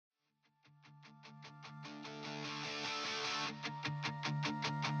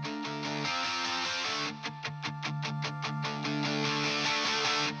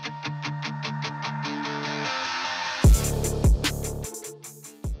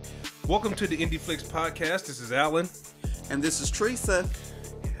Welcome to the Indie Flicks podcast. This is Alan. And this is Teresa.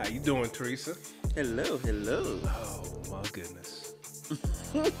 How you doing, Teresa? Hello. Oh, my goodness.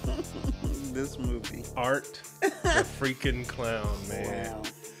 This movie. Art the freaking clown, man. Wow.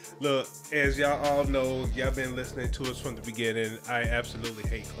 Look, as y'all all know, y'all been listening to us from the beginning. I absolutely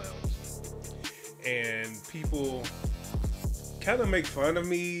hate clowns. And people kind of make fun of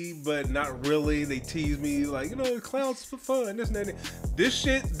me, but not really. They tease me like, clowns for fun. This and that.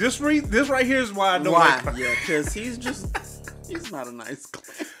 This right here is why I don't like clowns. Yeah, because he's not a nice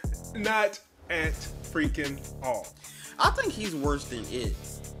clown. Not at freaking all. I think he's worse than it.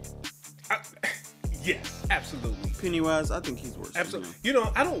 Yes, absolutely. Pennywise, I think he's worse Absolutely. than him.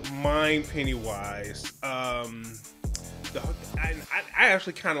 I don't mind Pennywise. I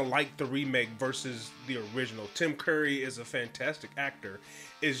actually kind of like the remake versus the original. Tim Curry is a fantastic actor.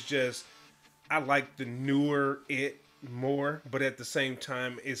 It's just, I like the newer It more, but at the same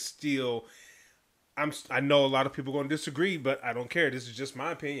time, it's still, I know a lot of people are going to disagree, but I don't care. This is just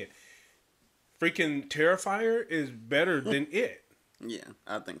my opinion. Freaking Terrifier is better than It. Yeah,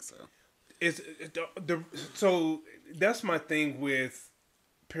 I think so. So that's my thing with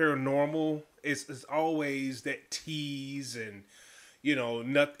paranormal. It's always that tease and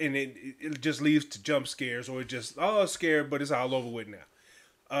nothing. It just leads to jump scares or just scared, but it's all over with now.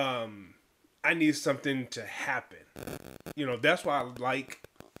 I need something to happen. That's why I like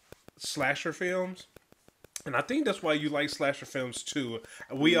slasher films, and I think that's why you like slasher films too.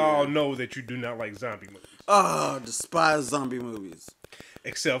 We all know that you do not like zombie movies. Oh, despise zombie movies.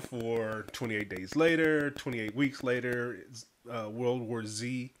 Except for 28 Days Later, 28 Weeks Later, World War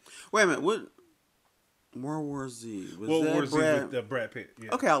Z. Wait a minute, what? World War Z? World War Z with Brad Pitt. Yeah.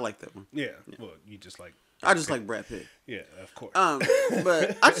 Okay, I like that one. Yeah. Well, you just like... I just like Brad Pitt. Yeah, of course.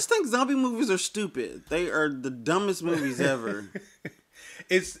 But I just think zombie movies are stupid. They are the dumbest movies ever.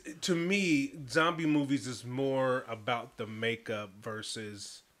 To me, zombie movies is more about the makeup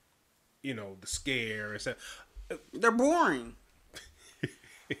versus, the scare. They're boring.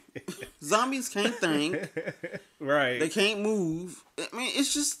 Zombies can't think. Right. They can't move. I mean,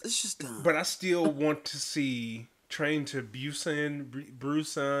 it's just dumb. But I still want to see Train to Busan,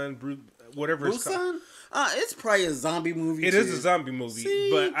 whatever it's called. It's probably a zombie movie. It too. is a zombie movie,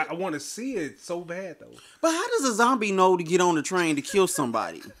 See? but I want to see it so bad though. But how does a zombie know to get on the train to kill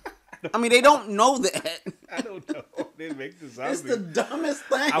somebody? I mean, they don't know that. I don't know. They make the zombie. It's the dumbest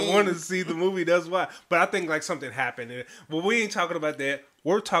thing. I want to see the movie. That's why. But I think like something happened. Well, we ain't talking about that.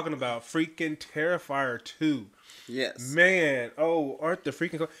 We're talking about freaking Terrifier 2. Yes. Man. Oh, Art the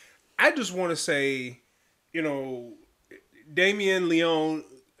freaking... I just want to say, Damien Leone,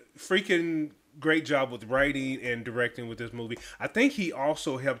 freaking great job with writing and directing with this movie. I think he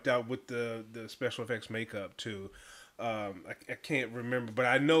also helped out with the special effects makeup too. I can't remember, but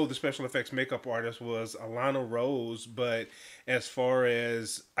I know the special effects makeup artist was Alana Rose, but as far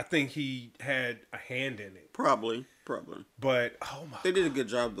as, I think he had a hand in it. Probably. But, oh my... They did a good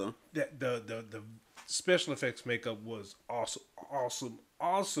job, though. The special effects makeup was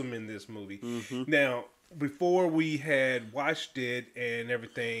awesome in this movie. Mm-hmm. Now, before we had watched it and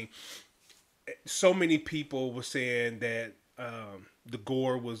everything, so many people were saying that the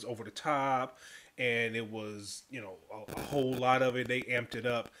gore was over the top, and it was, a whole lot of it. They amped it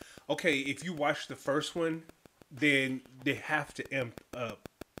up. Okay, if you watch the first one, then they have to amp up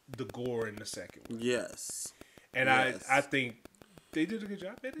the gore in the second one. Yes. And yes. I think they did a good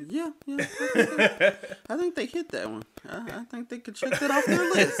job at it. Yeah. I think they hit that one. I think they could check that off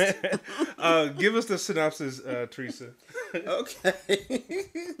their list. Give us the synopsis, Teresa.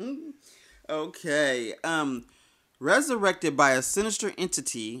 Okay. Resurrected by a sinister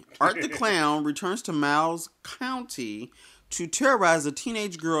entity, Art the Clown returns to Miles County to terrorize a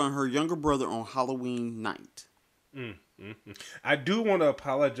teenage girl and her younger brother on Halloween night. I do want to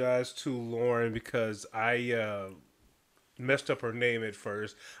apologize to Lauren because I messed up her name at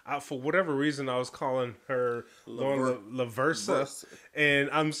first. For whatever reason, I was calling her Lauren LaVersa.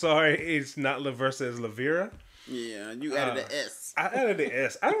 And I'm sorry, it's not LaVersa, it's Lavera. Yeah, you added an S. I added an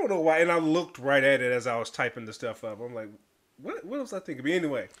S. I don't know why. And I looked right at it as I was typing the stuff up. I'm like, what was I thinking? But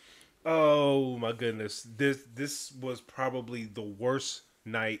anyway, oh my goodness. This was probably the worst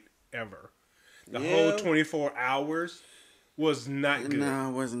night ever. The whole 24 hours was not good. No,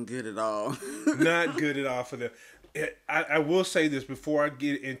 it wasn't good at all. Not good at all for them. I will say this before I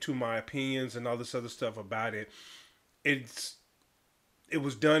get into my opinions and all this other stuff about it. It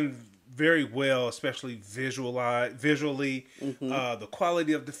was done very well, especially visually. Mm-hmm. The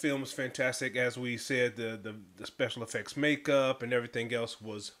quality of the film was fantastic. As we said, the special effects makeup and everything else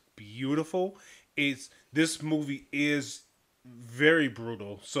was beautiful. This movie is very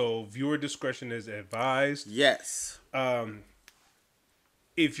brutal. So viewer discretion is advised. Yes.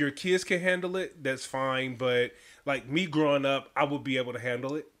 If your kids can handle it, that's fine. But like me growing up, I would be able to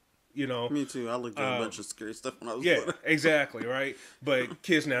handle it. You know. Me too. I looked at a bunch of scary stuff when I was Yeah, little. exactly, right? But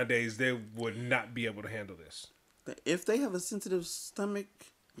kids nowadays, they would not be able to handle this. If they have a sensitive stomach,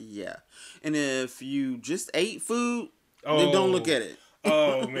 yeah. And if you just ate food, then don't look at it.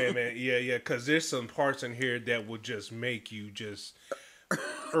 Oh, man. Yeah. Because there's some parts in here that will just make you just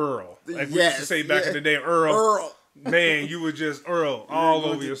Earl. Like we used to say back in the day, Earl. Man, you would just Earl all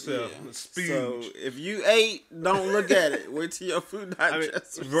over yourself. Yeah. Spooge. So if you ate, don't look at it. Wait till your food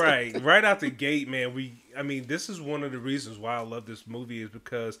digests. Right out the gate, man. This is one of the reasons why I love this movie is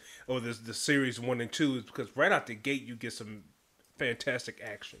because, the series 1 and 2 is because right out the gate you get some fantastic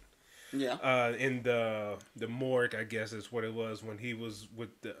action. Yeah. In the morgue, I guess is what it was when he was with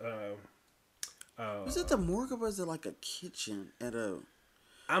the. Was it the morgue or was it like a kitchen at a?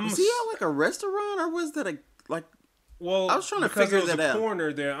 Was he at like a restaurant or was that like? Well, I was trying to figure that out. Because there was a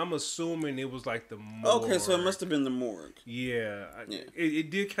corner there, I'm assuming it was like the morgue. Okay, so it must have been the morgue. Yeah.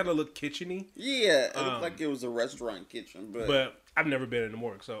 It did kind of look kitcheny. Yeah, it looked like it was a restaurant kitchen. But I've never been in the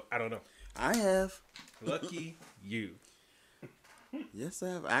morgue, so I don't know. I have. Lucky you. Yes, I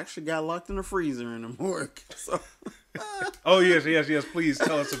have. I actually got locked in the freezer in the morgue. So. Oh, yes. Please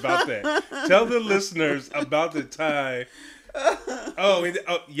tell us about that. Tell the listeners about the time.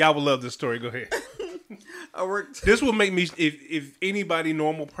 Y'all will love this story. Go ahead. I worked. This will make me, if anybody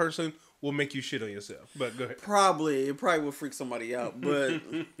normal person will make you shit on yourself. But go ahead. It probably will freak somebody out. But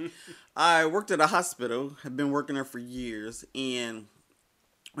I worked at a hospital. I've been working there for years, and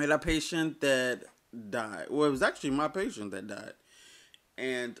we had a patient that died. Well, it was actually my patient that died,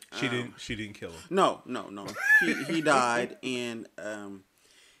 and she didn't kill him. No. He died, and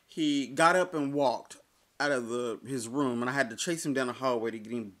he got up and walked out of his room, and I had to chase him down the hallway to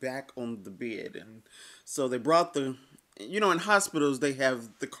get him back on the bed. And so they brought in hospitals, they have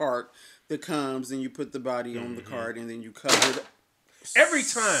the cart that comes and you put the body on the cart and then you cover it. Every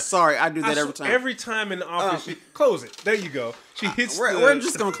time. Sorry, I do that every time. Every time in the office, she close it. There you go. She hits we're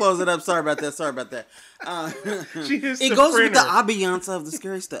just going to close it up. Sorry about that. She hits it the goes printer. with the ambiance of the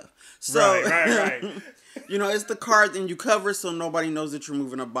scary stuff. So, right. It's the cart and you cover it so nobody knows that you're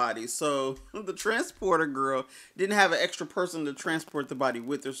moving a body. So the transporter girl didn't have an extra person to transport the body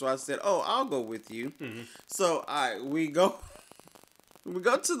with her. So I said, I'll go with you. Mm-hmm. So we go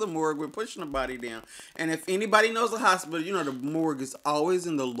to the morgue. We're pushing the body down. And if anybody knows the hospital, the morgue is always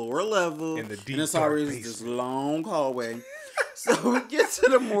in the lower level. In the deep, and it's always basement. this long hallway. So we get to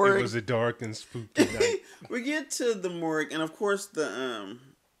the morgue. It was a dark and spooky night. We get to the morgue. And of course, the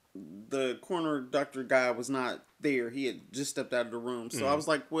coroner doctor guy was not there. He had just stepped out of the room. So I was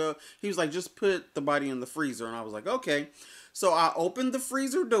like, he was like, just put the body in the freezer. And I was like, okay. So I opened the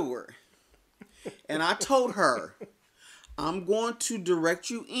freezer door and I told her, I'm going to direct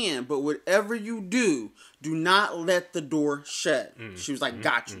you in, but whatever you do not let the door shut. She was like,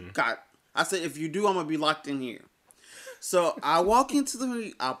 got you. I said, if you do, I'm going to be locked in here. So I walk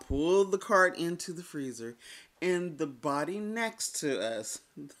I pull the cart into the freezer, and the body next to us,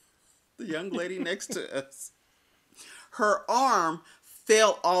 the young lady next to us, her arm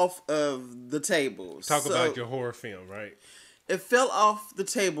fell off of the table. Talk about your horror film, right? It fell off the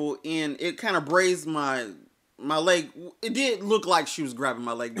table, and it kind of grazed my leg. It did look like she was grabbing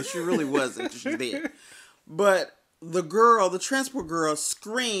my leg, but she really wasn't. She's dead. But the transport girl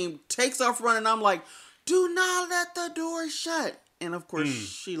screamed, takes off running. I'm like, do not let the door shut. And of course,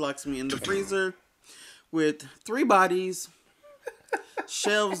 she locks me in the freezer with 3 bodies,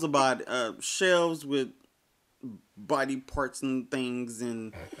 shelves with body parts and things.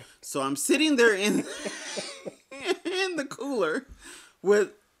 And so I'm sitting there in the cooler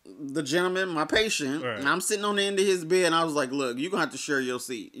with the gentleman, my patient, right. And I'm sitting on the end of his bed, and I was like, look, you're going to have to share your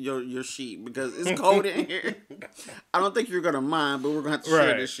sheet, because it's cold in here. I don't think you're going to mind, but we're going to have to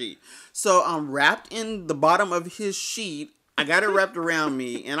share this sheet. So I'm wrapped in the bottom of his sheet. I got it wrapped around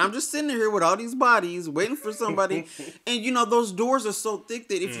me, and I'm just sitting here with all these bodies, waiting for somebody. And, those doors are so thick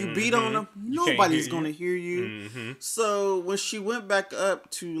that if you beat on them, nobody's going to hear you. Mm-hmm. So when she went back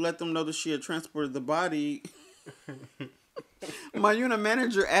up to let them know that she had transported the body... My unit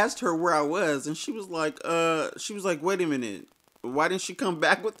manager asked her where I was, and she was like, wait a minute, why didn't she come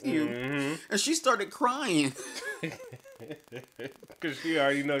back with you? Mm-hmm. And she started crying. Because she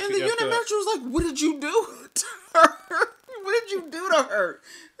already knows. And the unit manager was like, what did you do to her? What did you do to her?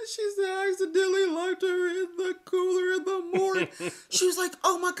 And she said, I accidentally locked her in the cooler in the morning. She was like,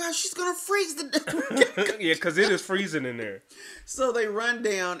 oh my gosh, she's going to freeze to death. Yeah, because it is freezing in there. So they run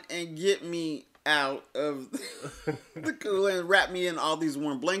down and get me out of the cooler and wrapped me in all these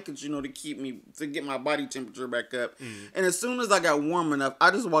warm blankets, to get my body temperature back up. And as soon as I got warm enough, I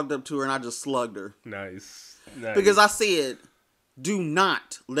just walked up to her and I just slugged her. Nice. Because I said, do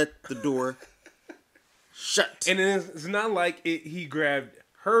not let the door shut. And it's not like he grabbed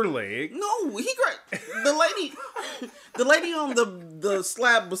her leg. No, he grabbed the lady on the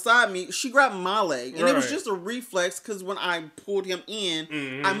slab beside me. She grabbed my leg, and it was just a reflex because when I pulled him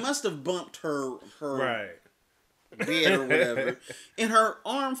in, I must have bumped her bed or whatever, and her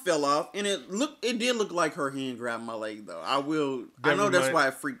arm fell off, and it did look like her hand grabbed my leg though. I know that's why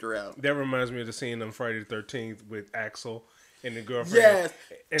it freaked her out. That reminds me of the scene on Friday the 13th with Axel and the girlfriend. Yes.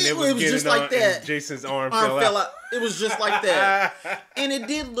 And it was just like that. Jason's arm fell out. It was just like that. And it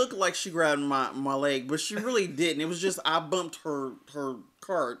did look like she grabbed my leg, but she really didn't. It was just I bumped her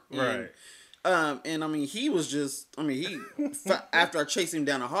cart. And, right. And I mean, after I chased him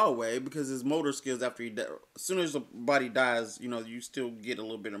down the hallway, because his motor skills as soon as the body dies, you still get a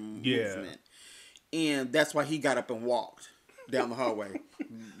little bit of movement. And that's why he got up and walked down the hallway,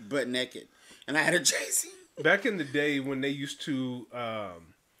 butt naked. And I had to chase him. Back in the day when they used to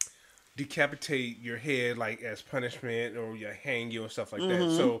decapitate your head like as punishment or hang you and stuff like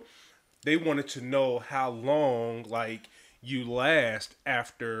that, so they wanted to know how long like you last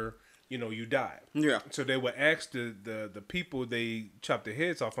after you die. Yeah. So they would ask the people they chopped their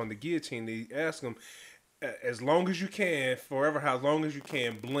heads off on the guillotine. They ask them as long as you can, forever, how long as you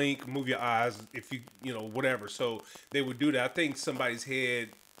can, blink, move your eyes, if you whatever. So they would do that. I think somebody's head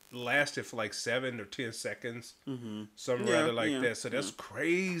lasted for like 7 or 10 seconds, something rather like that. So that's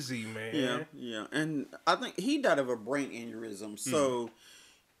crazy, man. Yeah. And I think he died of a brain aneurysm. So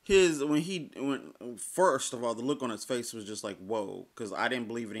when first of all, the look on his face was just like, whoa, because I didn't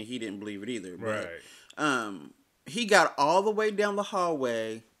believe it and he didn't believe it either. But, right. He got all the way down the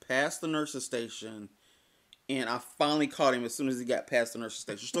hallway, past the nurse's station, and I finally caught him as soon as he got past the nurse's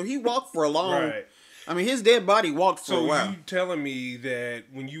station. So he walked for a long. Right. I mean, his dead body walked for a while. So you telling me that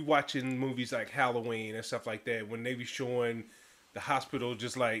when you watching movies like Halloween and stuff like that, when they be showing the hospital,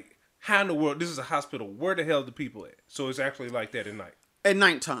 just like, how in the world, this is a hospital, where the hell are the people at? So it's actually like that at night. At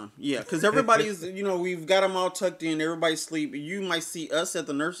nighttime, yeah, because everybody's, we've got them all tucked in, everybody's sleep. You might see us at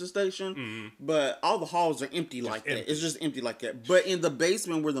the nurse's station, but all the halls are empty like that. It's just empty like that. But in the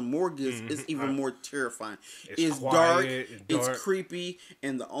basement where the morgue is, it's even more terrifying. It's dark, it's creepy,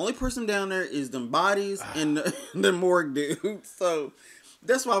 and the only person down there is them bodies and the morgue dude. So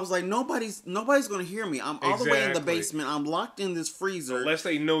that's why I was like, nobody's gonna hear me. I'm all the way in the basement. I'm locked in this freezer. Unless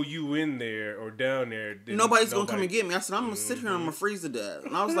they know you in there or down there, nobody's gonna come and get me. I said, I'm gonna sit here and I'm gonna freeze to death.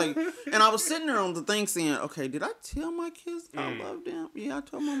 And I was like, and I was sitting there on the thing saying, okay, did I tell my kids I love them? Yeah, I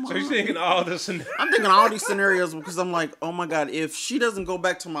told my mom. So you're thinking all this scenarios. I'm thinking all these scenarios because I'm like, oh my God, if she doesn't go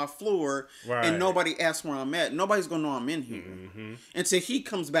back to my floor and nobody asks where I'm at, nobody's gonna know I'm in here. Until he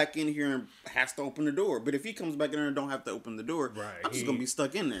comes back in here and has to open the door. But if he comes back in there and don't have to open the door, I'm just gonna be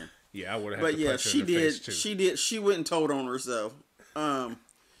stuck in there. Yeah, I would have. But yeah, she did. She did. She went and told on herself. And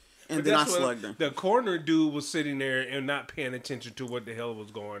then I slugged her. The coroner dude was sitting there and not paying attention to what the hell was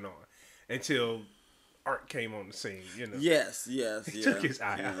going on until Art came on the scene. Yes. He took his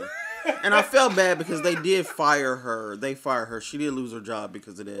eye out. And I felt bad because they did fire her. They fired her. She did lose her job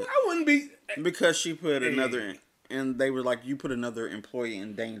because of that. I wouldn't be because she put another. And they were like, you put another employee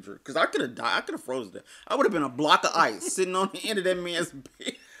in danger. Because I could have died. I could have frozen it. I would have been a block of ice sitting on the end of that man's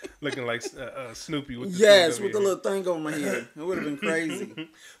bed. Looking like Snoopy with the with the little thing over my head. It would have been crazy.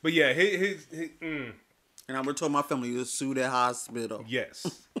 But yeah, And I would have told my family to sue that hospital.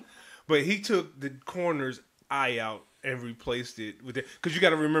 Yes. But he took the coroner's eye out and replaced it with it. Because you got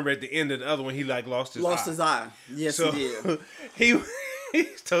to remember at the end of the other one, he lost his eye. Yes, so, he did. He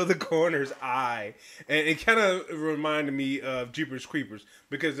stole the coroner's eye. And it kind of reminded me of Jeepers Creepers.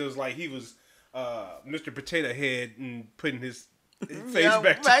 Because it was like he was Mr. Potato Head and putting his face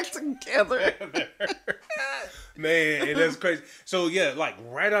back together. Man, and that's crazy. So yeah, like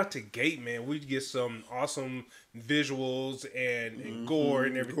right out the gate, man, we get some awesome visuals and gore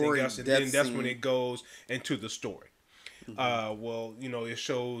and everything else. And then that's when it goes into the story. Well, it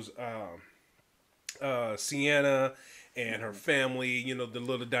shows Sienna and her family, the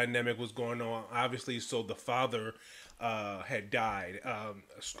little dynamic was going on. Obviously, so the father had died.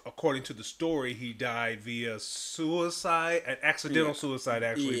 According to the story, he died via suicide, an accidental suicide,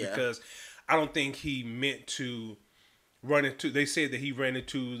 actually, because I don't think he meant to run into. They said that he ran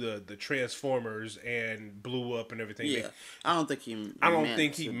into the Transformers and blew up and everything. Yeah, I don't think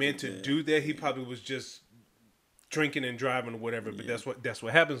he meant to do that. He probably was just drinking and driving or whatever. But that's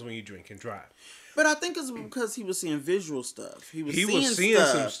what happens when you drink and drive. But I think it's because he was seeing visual stuff. He was seeing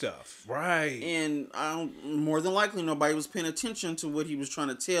some stuff, right? And more than likely, nobody was paying attention to what he was trying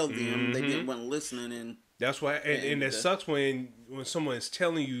to tell them. They wasn't listening, and that's why. And it sucks when someone is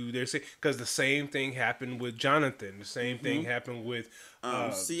telling you they're saying, because the same thing happened with Jonathan. The same thing happened with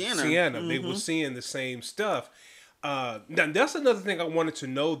Sienna. They were seeing the same stuff. Now that's another thing I wanted to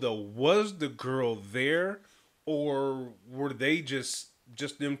know though. Was the girl there, or were they just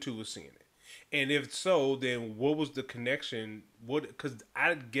them two were seeing it? And if so, then what was the connection? Because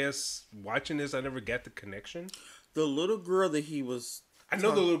I guess watching this, I never got the connection. The little girl that he was... I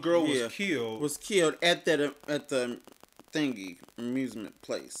know the little girl was killed. Was killed at the thingy amusement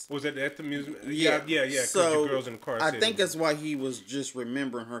place. Was it at the amusement? Yeah. So the girls in the car. I think that's why he was just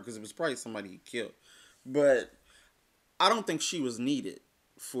remembering her, because it was probably somebody he killed. But I don't think she was needed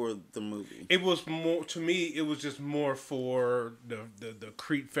for the movie. It was more, to me, it was just more for the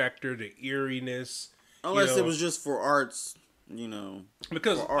creep factor, the eeriness. Unless it was just for arts,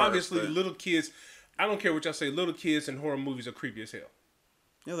 Because obviously little kids, I don't care what y'all say, little kids in horror movies are creepy as hell.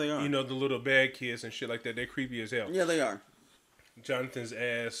 Yeah, they are. The little bad kids and shit like that, they're creepy as hell. Yeah, they are. Jonathan's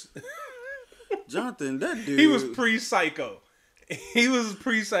ass. Jonathan, that dude. He was pre-psycho.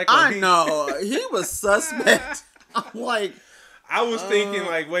 I know. He was suspect. I'm like... I was thinking,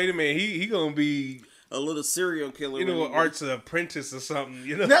 wait a minute, he gonna be a little serial killer. Art's Apprentice or something.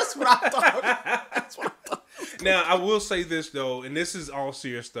 That's what I thought. Now, I will say this though, and this is all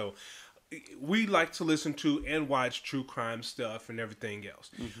serious though. We like to listen to and watch true crime stuff and everything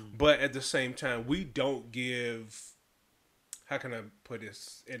else, but at the same time, we don't give. How can I put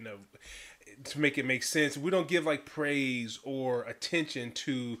this to make it make sense? We don't give praise or attention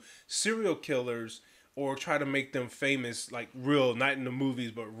to serial killers. Or try to make them famous, real, not in the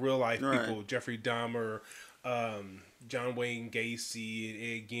movies, but real life people. Jeffrey Dahmer, John Wayne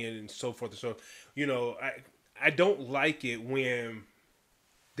Gacy, again, and so forth and so on. I don't like it when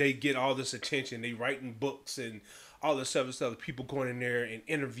they get all this attention. They writing books and all this other stuff. People going in there and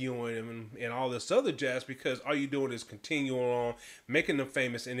interviewing them and all this other jazz, because all you're doing is continuing on, making them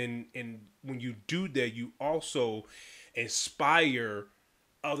famous. And when you do that, you also inspire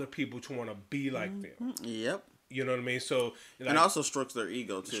other people to want to be like them. Yep. You know what I mean? So and also strokes their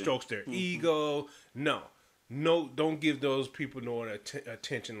ego too. Strokes their ego. No, don't give those people no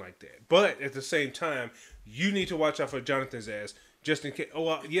attention like that. But at the same time, you need to watch out for Jonathan's ass, just in case. Oh,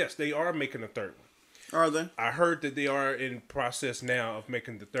 well, yes, they are making a third one. Are they? I heard that they are in process now of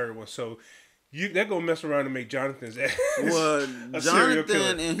making the third one. So they're gonna mess around and make Jonathan's ass a serial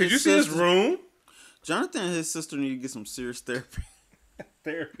killer. Did you see his room? Jonathan and his sister need to get some serious therapy.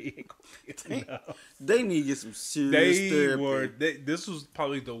 Therapy. They need to get some serious therapy. This was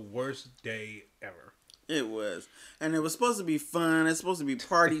probably the worst day ever. It was. And it was supposed to be fun. It's supposed to be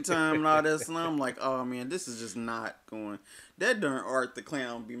party time and all this. And I'm like, oh man, this is just not going. That darn Art the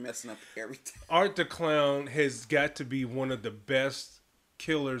Clown be messing up everything. Art the Clown has got to be one of the best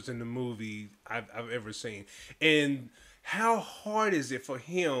killers in the movie I've ever seen. And how hard is it for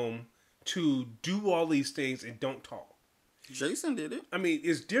him to do all these things and don't talk? Jason did it. I mean,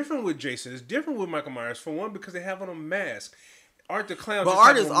 it's different with Jason. It's different with Michael Myers. For one, because they have on a mask. Art the Clown just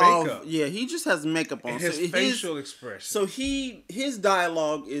has makeup. Yeah, he just has makeup on. And his facial expression. So his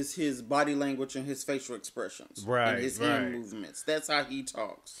dialogue is his body language and his facial expressions. Right, and his hand movements. That's how he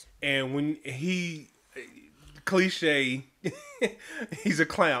talks. And when cliche, he's a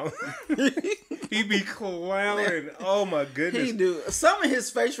clown. He be clowning. Oh my goodness. He do. Some of his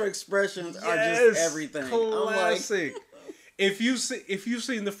facial expressions are just everything. Classic. If you've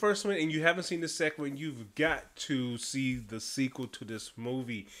seen the first one and you haven't seen the second one, you've got to see the sequel to this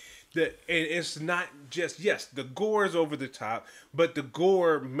movie. And it's not just, the gore is over the top, but the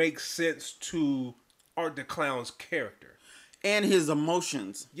gore makes sense to Art the Clown's character. And his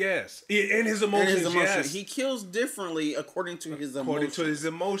emotions. Yes. And his emotions, yes. He kills differently according to his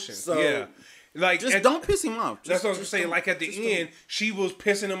emotions. So, yeah. Just don't piss him off. That's what I'm saying. At the end, she was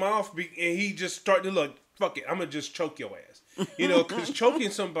pissing him off and he just started to look, fuck it, I'm going to just choke your ass. Because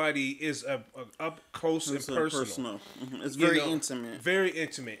choking somebody is up close and personal. Mm-hmm. It's very intimate. Very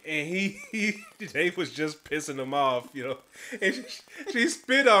intimate. And Dave was just pissing him off, And she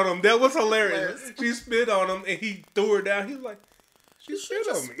spit on him. That was hilarious. She spit on him and he threw her down. He was like, she spit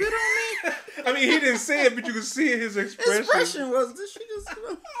on me. I mean, he didn't say it, but you could see his expression. His expression was, did she just...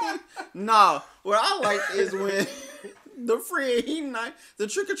 No. What I like is when... The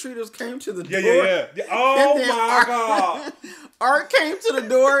trick-or-treaters came to the door. Yeah. Oh, my God. Art came to the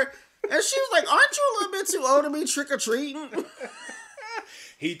door, and she was like, aren't you a little bit too old to be trick-or-treating?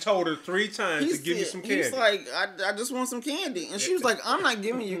 He told her 3 times to give me some candy. He was like, I just want some candy. And she was like, I'm not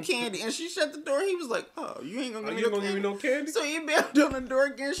giving you candy. And she shut the door. He was like, oh, you ain't going to give me no candy? So he banged on the door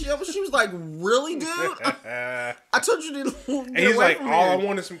again. She was like, really, dude? I told you to get and he's away like, from all here. I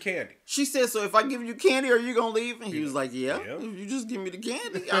want is some candy. She said, so if I give you candy, are you going to leave? And he was like, yeah. If you just give me the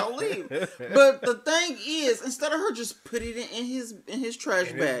candy, I'll leave. But the thing is, instead of her just putting it in his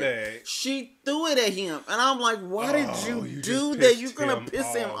trash bag, she threw it at him. And I'm like, why did you do that? You're going to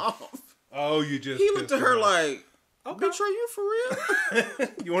piss him off. Oh, you just. He looked at her like, okay. Bitch, are you for real?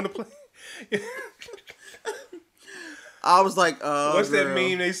 You want to play? I was like, oh, what's girl. that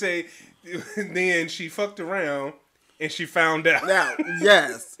meme? They say, then she fucked around and she found out. Now,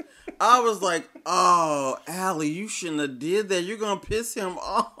 yes. I was like, oh, Allie, you shouldn't have did that. You're going to piss him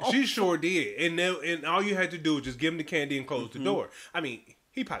off. She sure did. And all you had to do was just give him the candy and close the door. I mean,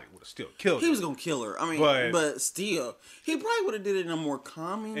 he probably would have still killed her. He was going to kill her. I mean, but still. He probably would have did it in a more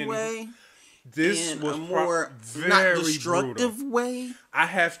calming way. This was a more very not destructive brutal. way. I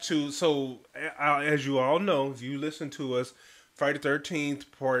have to. So, as you all know, if you listen to us, Friday the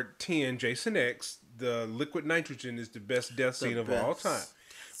 13th, Part 10, Jason X, the liquid nitrogen is the best death scene of all time.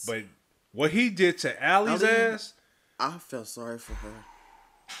 But what he did to Allie's ass, I felt sorry for her.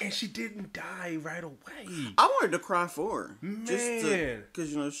 And she didn't die right away. I wanted to cry for her. Man.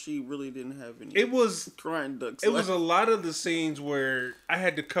 Because, she really didn't have any crying ducks. It was a lot of the scenes where I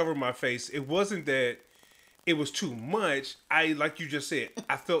had to cover my face. It wasn't that it was too much. Like you just said,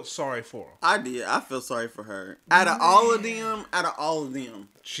 I felt sorry for her. I did. I felt sorry for her. Out of all of them,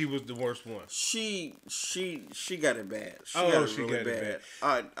 she was the worst one. She got it bad. She got it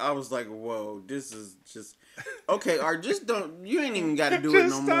bad. I was like, whoa, this is just okay. Or just don't. You ain't even got to do it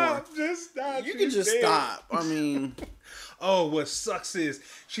no more. Just stop. You can just stop. I mean, oh, what sucks is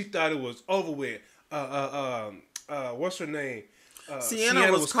she thought it was over with. What's her name? Sienna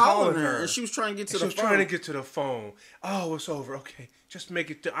was calling her, and she was trying to get to the phone. She was trying to get to the phone. Oh, it's over. Okay, just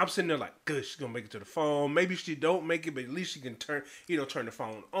make it. I'm sitting there like, good. She's gonna make it to the phone. Maybe she don't make it, but at least she can turn the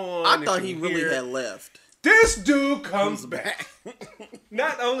phone on. I thought he really had left. This dude comes back.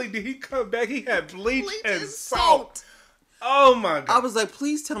 Not only did he come back, he had bleach and salt. Oh my God! I was like,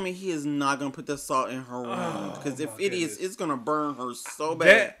 please tell me he is not gonna put the salt in her wound, because if it is, it's gonna burn her so bad.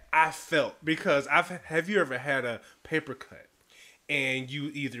 That I felt, because have you ever had a paper cut? And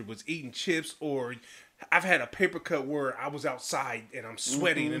you either was eating chips, or I've had a paper cut where I was outside and I'm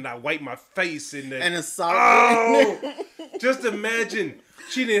sweating and I wipe my face and it's salt. Oh, just imagine,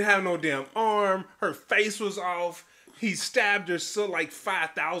 she didn't have no damn arm. Her face was off. He stabbed her like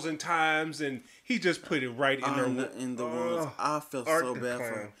 5,000 times, and he just put it right in the wounds. I felt so bad for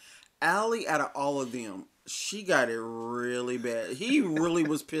her. Allie, out of all of them, she got it really bad. He really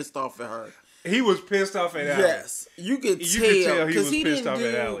was pissed off at her. He was pissed off at Allie. Yes, you could tell he was pissed off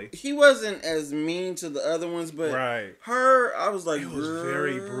at Allie. He wasn't as mean to the other ones, but her, I was like, it was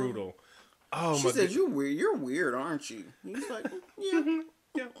very brutal. Oh, she said, "You're weird. You're weird, aren't you?" He was like, "Yeah,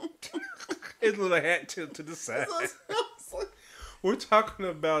 yeah." His little hat tilt to the side. We're talking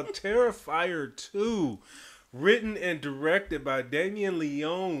about Terrifier 2. Written and directed by Damien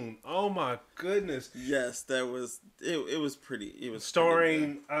Leone. Oh my goodness! Yes, that was it. Was pretty. It was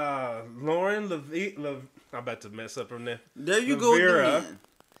starring Lauren Levy. I'm about to mess up her name. There you go again.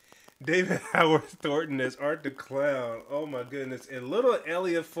 David Howard Thornton as Art the Clown. Oh my goodness! And little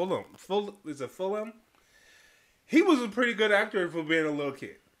Elliot Fulham. Is it Fulham? He was a pretty good actor for being a little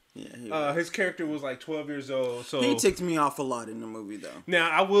kid. Yeah, his character was like 12 years old. So he ticked me off a lot in the movie, though. Now,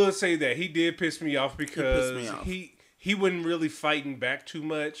 I will say that he did piss me off because he wasn't really fighting back too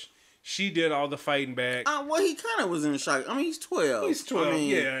much. She did all the fighting back. Well, he kind of was in shock. I mean, he's 12. He's 12, I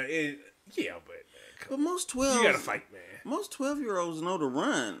mean, but most 12... You gotta fight, man. Most 12-years-olds know to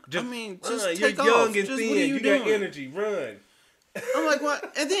run. Just take you're off. Young and just thin. You got energy. Run. I'm like,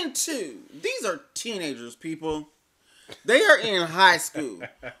 what? And then, too, these are teenagers, people. They are in high school.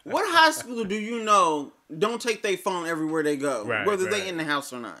 What high school do you know don't take their phone everywhere they go, whether they in the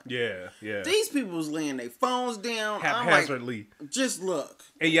house or not? Yeah. These people was laying their phones down haphazardly. Like, just look.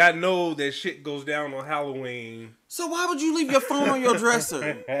 And y'all know that shit goes down on Halloween. So why would you leave your phone on your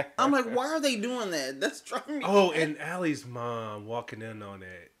dresser? I'm like, why are they doing that? That's driving me. Oh, and Allie's mom walking in on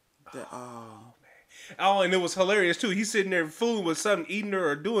that. Oh, and it was hilarious, too. He's sitting there fooling with something, eating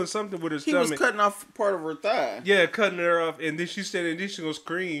her or doing something with her stomach. He was cutting off part of her thigh. Yeah, cutting her off. And then she said, and then she gonna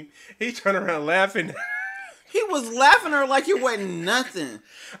scream. He turned around laughing. He was laughing at her like it wasn't nothing.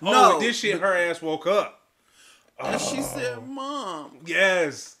 No, this shit, her ass woke up. And she said, Mom.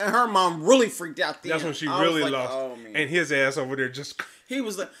 Yes. And her mom really freaked out then. That's when she really lost. Oh, and his ass over there just... He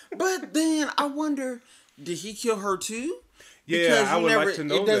was like... But then, I wonder, did he kill her too? Yeah, I would like to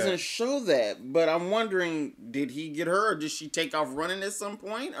know it doesn't show that, but I'm wondering, did he get her, or did she take off running at some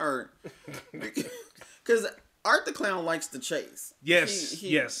point, or because Art the Clown likes to chase. Yes,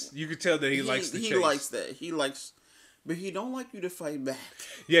 yes, you could tell that he likes to chase. He likes that. He likes, but he don't like you to fight back.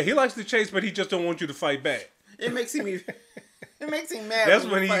 Yeah, he likes to chase, but he just don't want you to fight back. It makes him mad. That's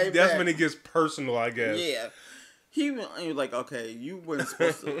when he gets personal, I guess. Yeah. He was like, okay, you weren't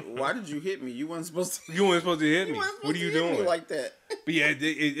supposed to. Why did you hit me? You weren't supposed to. You weren't supposed to hit me. What are you doing? Like that. But yeah,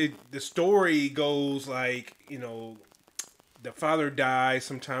 the story goes like, the father died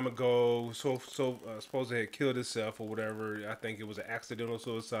some time ago. Supposedly had killed himself or whatever. I think it was an accidental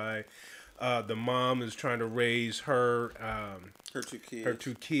suicide. The mom is trying to raise her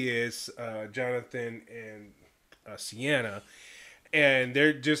two kids, Jonathan and Sienna. And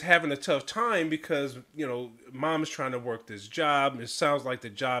they're just having a tough time because, mom is trying to work this job. It sounds like the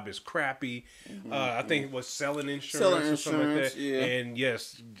job is crappy. I think it was selling insurance or something like that. Yeah. And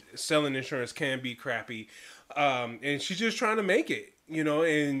yes, selling insurance can be crappy. And she's just trying to make it,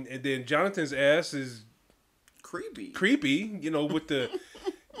 and then Jonathan's ass is creepy, with the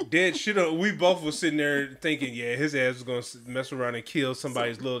dead shit on. We both were sitting there thinking, yeah, his ass was going to mess around and kill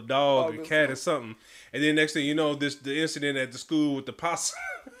somebody's little dog or cat or something. And then next thing you know, the incident at the school with the possum.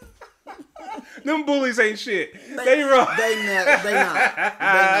 Them bullies ain't shit. They wrong. They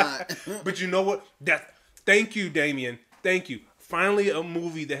not. But you know what? Thank you, Damien. Thank you. Finally, a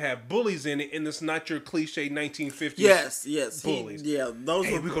movie that have bullies in it, and it's not your cliche 1950s. Yes, bullies. Those.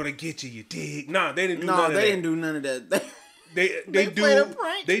 Hey, we're gonna get you. You dig? Nah, they didn't do none of that. No, they didn't do none of that.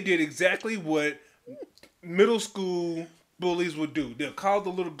 They did exactly what middle school bullies would do. They'll call the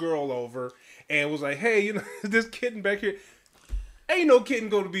little girl over and was like, "Hey, this kitten back here, ain't no kitten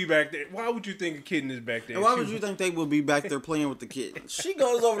going to be back there. Why would you think a kitten is back there? And why would you think they would be back there playing with the kitten?" She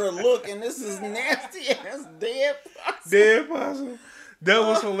goes over to look, and this is nasty ass dead possum. Dead possum. That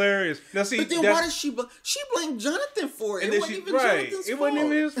was hilarious. Now see, but then why did she blamed Jonathan for it? It wasn't even Jonathan's fault. It wasn't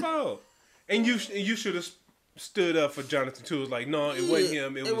even his fault. And you should have stood up for Jonathan too. It was like, no, it wasn't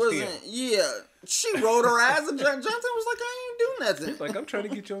him. It was him. Yeah, she rolled her eyes, and Jonathan was like, I ain't do nothing. He's like, I'm trying to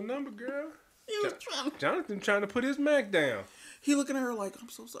get your number, girl. Jonathan trying to put his Mac down. He looking at her like, I'm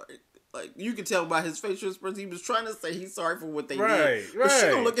so sorry. Like, you can tell by his facial expression, he was trying to say he's sorry for what they did. Right. But she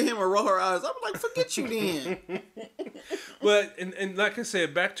gonna look at him and roll her eyes. I'm like, forget you then. But, and like I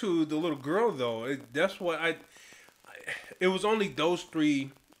said, back to the little girl, though. That's what it was only those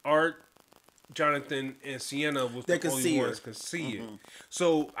three, Art, Jonathan, and Sienna was the only ones who could see it.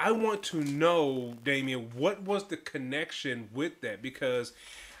 So I want to know, Damien, what was the connection with that? Because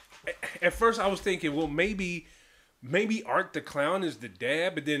at first I was thinking, well, maybe Art the Clown is the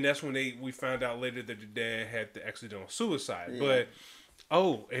dad, but then that's when we found out later that the dad had the accidental suicide. Yeah.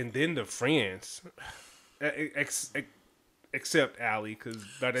 But and then the friends, except Allie, because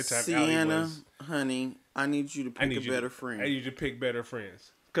by that time Sienna, Allie was, honey, I need you to pick a better friend. I need you to pick better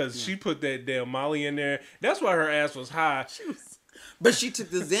friends because she put that damn Molly in there. That's why her ass was high. But she took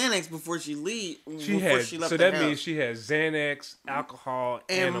the Xanax before she left. So that means she has Xanax, alcohol,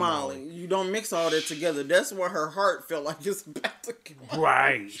 and Molly. You don't mix all that together. That's why her heart felt like it's about to come.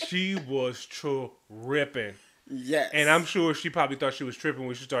 Right. She was tripping. Yes. And I'm sure she probably thought she was tripping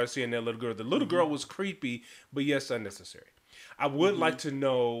when she started seeing that little girl. The little girl was creepy, but yes, unnecessary. I would like to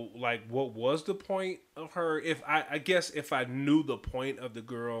know, like, what was the point of her? If I guess if I knew the point of the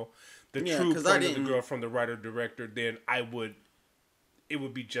girl, the true point of the girl from the writer-director, then it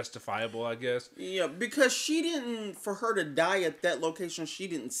would be justifiable, I guess. Yeah, because for her to die at that location, she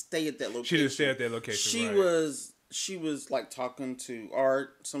didn't stay at that location. She didn't stay at that location, She was like talking to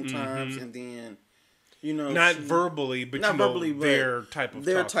Art sometimes, and then, not verbally, but their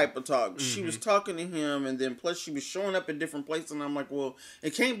type of talk. She was talking to him, and then plus she was showing up at different places, and I'm like, well,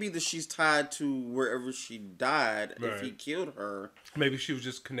 it can't be that she's tied to wherever she died if he killed her. Maybe she was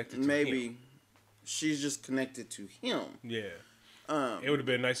just connected to him. Maybe she's just connected to him. Yeah. It would have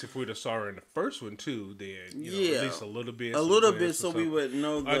been nice if we'd have saw her in the first one too. Then, at least a little bit. A little bit, so we would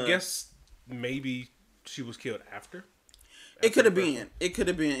know. I guess maybe she was killed after. It could have been. It could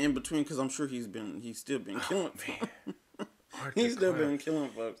have been in between because I'm sure he's still been killing. He's still been killing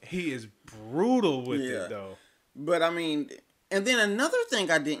folks. He is brutal with it though. But I mean, and then another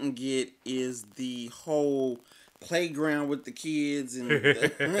thing I didn't get is the whole playground with the kids and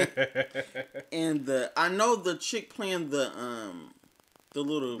I know the chick playing the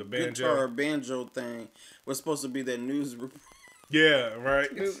little guitar banjo thing was supposed to be that news report. Yeah, right.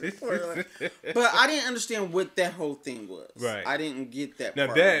 But I didn't understand what that whole thing was. Right. I didn't get that part.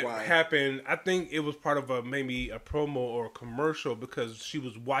 Now that happened, I think it was part of maybe a promo or a commercial because she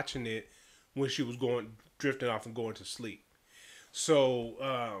was watching it when she was drifting off and going to sleep.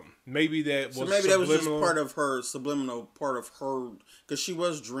 So maybe that was maybe that was just part of her, because she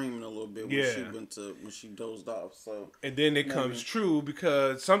was dreaming a little bit when she dozed off. So and then it comes true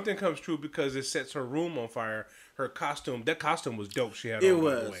because something comes true because it sets her room on fire. Her costume, that costume was dope. She had on,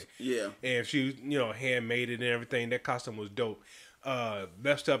 by the way. Yeah. And she, handmade it and everything. That costume was dope.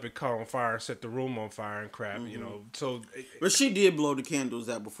 Messed up, it caught on fire, set the room on fire and crap. So. But she did blow the candles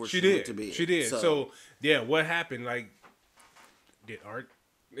out before she went to bed. She did. So yeah, what happened? Like, did Art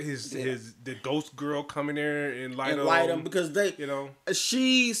the ghost girl come in there and light them because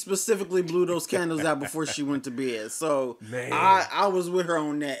she specifically blew those candles out before she went to bed. So man. I was with her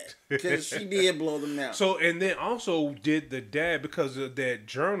on that because she did blow them out. So and then also did the dad, because of that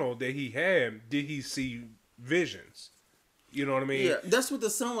journal that he had, did he see visions? You know what I mean? Yeah, that's what the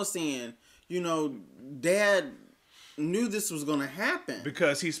son was saying. Dad knew this was going to happen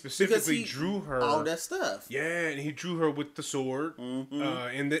because he specifically drew her all that stuff. Yeah, and he drew her with the sword in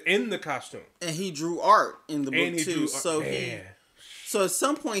the costume, and he drew Art in the book too. So at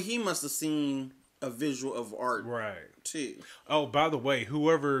some point he must have seen a visual of Art, right? Too. Oh, by the way,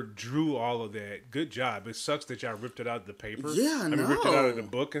 whoever drew all of that, good job. It sucks that y'all ripped it out of the paper. Yeah, I know. Ripped it out of the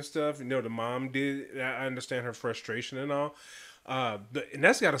book and stuff. The mom did. I understand her frustration and all, and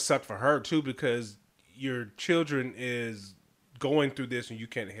that's got to suck for her too, because your children is going through this and you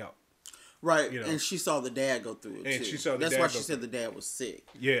can't help. Right, and she saw the dad go through it too. That's why she said the dad was sick.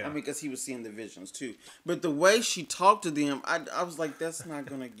 Yeah, because he was seeing the visions too. But the way she talked to them, I was like, that's not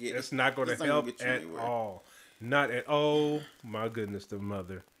gonna get. That's not gonna help at all. Not at all. My goodness, the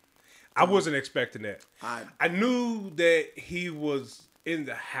mother. I wasn't expecting that. I knew that he was in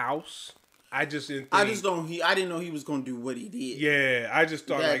the house. I just didn't. I didn't know he was going to do what he did. Yeah, I just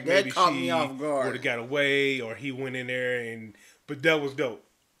thought maybe she would have got away, or he went in there But that was dope.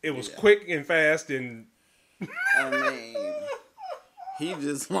 It was quick and fast, and I mean, he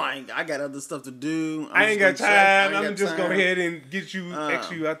just I got other stuff to do. I ain't got time. I'm just go ahead and get you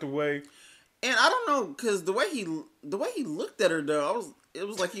extra you out the way. And I don't know, because the way he looked at her though, it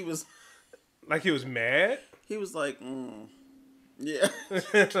was like he was mad. He was like. Yeah,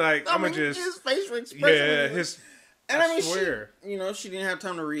 like I'm gonna just his facial expression. Yeah, I swear. She didn't have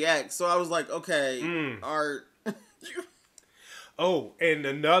time to react, so I was like, okay, Art. Oh, and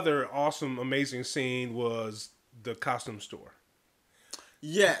another awesome, amazing scene was the costume store.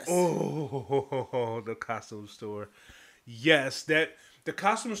 Yes. Oh, the costume store. Yes, the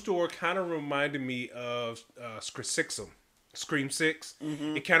costume store kind of reminded me of Scream 6.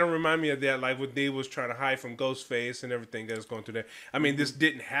 Mm-hmm. It kind of reminded me of that, like when they was trying to hide from Ghostface and everything that was going through there. I mean, this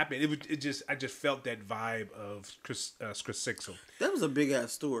didn't happen. I just felt that vibe of Scream 6. That was a big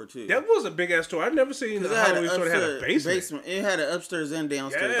ass store too. That was a big ass store. I've never seen a Halloween store that had a basement. It had an upstairs and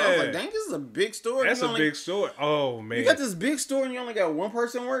downstairs. Yeah. I was like, dang, this is a big store. That's a big store. Oh man, you got this big store and you only got one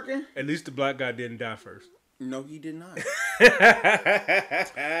person working. At least the black guy didn't die first. No, he did not.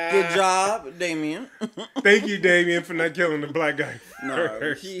 Good job, Damien. Thank you, Damien, for not killing the black guy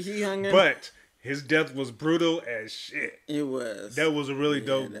first. No, he hung in. But his death was brutal as shit. It was. That was a really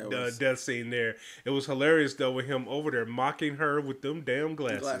dope death scene there. It was hilarious, though, with him over there mocking her with them damn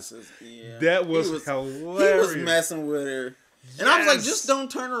glasses. Yeah. That was hilarious. He was messing with her. And I was like, just don't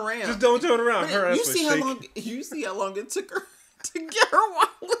turn around. Just don't turn around. You see how long it took her to get her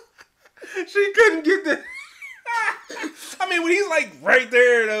wallet? She couldn't get the... I mean, when he's like right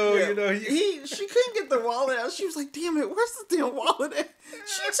there, though, she couldn't get the wallet out. She was like, "Damn it, where's the damn wallet at?"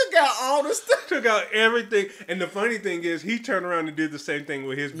 She took out all the stuff, took out everything. And the funny thing is, he turned around and did the same thing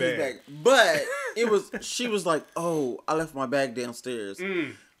with his bag. But she was like, "Oh, I left my bag downstairs."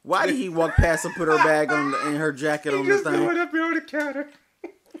 Why did he walk past and put her bag in her jacket on the thing? He just went up here on the counter.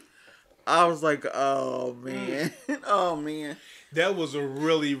 I was like, "Oh man, oh man." That was a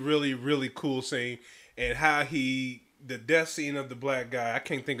really, really, really cool scene. And how the death scene of the black guy, I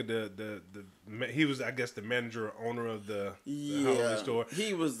can't think of he was, I guess, the manager or owner of the Halloween store.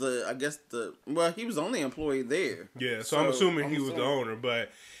 He was he was the only employee there. Yeah, so I'm assuming he was the owner, but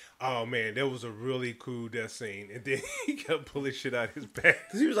oh man, that was a really cool death scene. And then he kept pulling shit out his bag.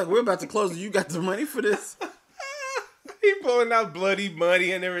 He was like, "We're about to close. You got the money for this?" He pulling out bloody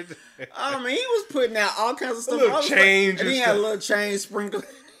money and everything. I mean, he was putting out all kinds of stuff. A little change. And he had a little change sprinkled.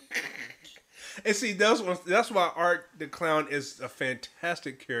 And see, that's why Art the Clown is a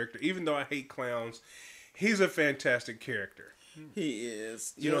fantastic character. Even though I hate clowns, he's a fantastic character. He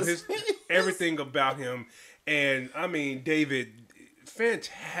is. His everything about him. And I mean, David,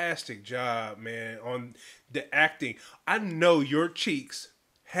 fantastic job, man, on the acting. I know your cheeks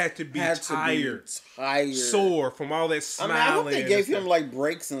had to be tired, sore from all that smiling. I hope they gave him like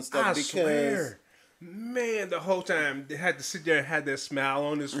breaks and stuff I swear. Man, the whole time they had to sit there and had that smile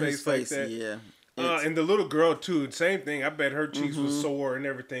on his face, like that. Yeah. And the little girl too, same thing. I bet her cheeks was sore and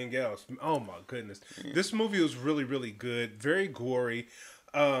everything else. Oh my goodness, this movie was really, really good. Very gory.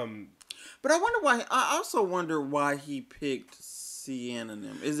 But I wonder why. I also wonder why he picked Sienna and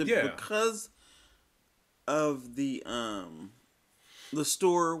them. Is it because of the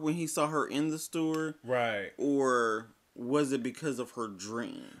store when he saw her in the store, right? Or was it because of her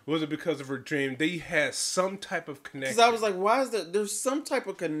dream? Was it because of her dream? They had some type of connection. Because I was like, why is that? There's some type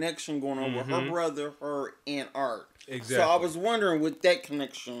of connection going on with her brother, her, and Art. Exactly. So I was wondering with that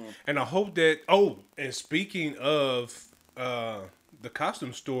connection. And I hope that. Oh, and speaking of the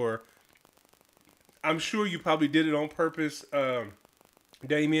costume store, I'm sure you probably did it on purpose,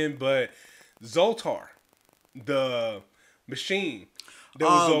 Damien. But Zoltar, the machine that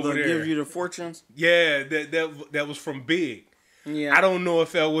was over there, give you the fortunes. Yeah, that was from Big. Yeah, I don't know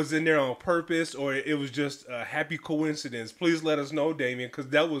if that was in there on purpose or it was just a happy coincidence. Please let us know, Damien, because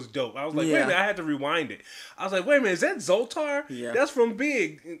that was dope. I was like, wait a minute, I had to rewind it. I was like, wait a minute, is that Zoltar? Yeah, that's from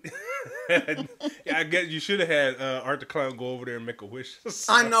Big. Yeah, I guess you should have had Art the Clown go over there and make a wish.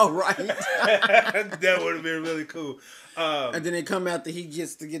 I know, right? That would have been really cool. And then they come out that he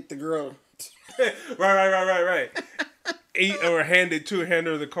gets to get the girl. Right. Or hand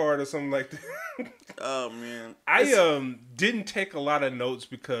her the card or something like that. Oh man, I didn't take a lot of notes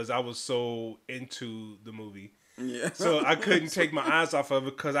because I was so into the movie. Yeah, so I couldn't take my eyes off of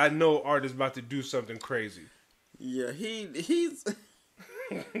it because I know Art is about to do something crazy. Yeah, he's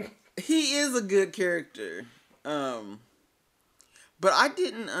he is a good character. But I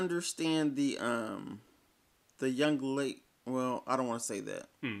didn't understand the young lady. Well, I don't want to say that.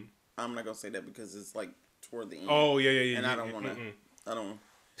 I'm not gonna say that because it's like toward the end. Oh yeah. And I don't want to. I don't.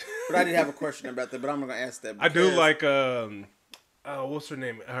 But I did have a question about that. But I'm not gonna ask that. I do like what's her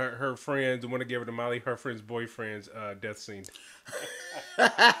name? Her friend, the one that gave her to Molly. Her friend's boyfriend's death scene.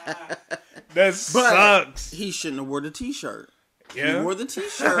 That sucks. He shouldn't have wore the T-shirt. Yeah, he wore the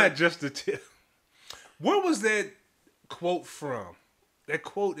T-shirt. Just the tip. Where was that quote from? That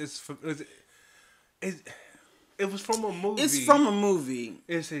quote is from. It was from a movie. It's from a movie.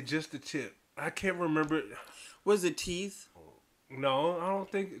 It said just the tip. I can't remember. Was it Teeth? No, I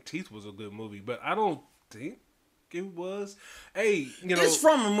don't think Teeth was a good movie, but I don't think it was. Hey, it's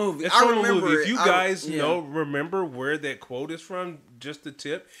from a movie. It's from a movie. If you guys remember where that quote is from, just the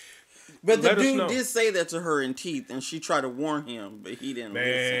tip. But the dude did say that to her in Teeth, and she tried to warn him, but he didn't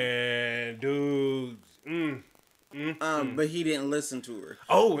listen. Dude. But he didn't listen to her.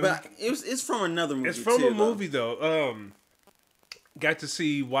 Oh, but it's from another movie. It's from a movie though. Got to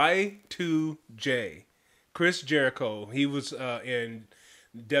see Y2J, Chris Jericho. He was in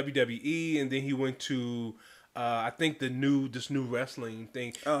WWE, and then he went to I think this new wrestling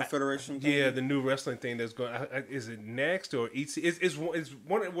thing. Federation. Yeah, the new wrestling thing that's going. Is it Next or EC? It's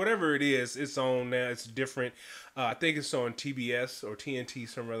one, whatever it is. It's on now. It's different. I think it's on TBS or TNT,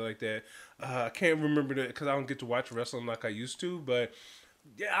 somewhere like that. I can't remember that because I don't get to watch wrestling like I used to. But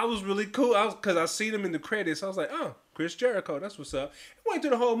yeah, I was really cool. Because I seen him in the credits. I was like, oh, Chris Jericho. That's what's up. I went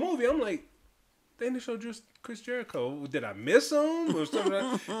through the whole movie. I'm like, they showed just Chris Jericho. Did I miss him or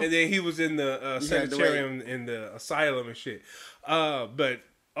something? And then he was in the sanitarium in the asylum and shit. But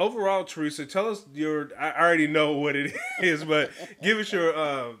overall, Teresa, tell us I already know what it is, but give us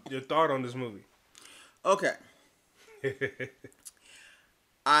your thought on this movie. Okay.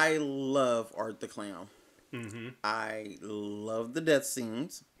 I love Art the Clown. Mm-hmm. I love the death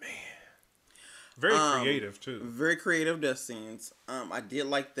scenes. Man. Very creative, too. Very creative death scenes. I did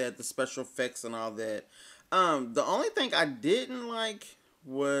like that, the special effects and all that. The only thing I didn't like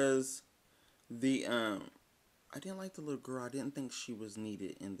was I didn't like the little girl. I didn't think she was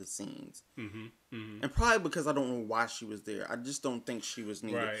needed in the scenes. Mm-hmm, mm-hmm. And probably because I don't know why she was there. I just don't think she was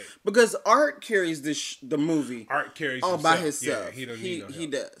needed. Right. Because Art carries the movie. Art carries all by himself. Yeah, he don't need no help. He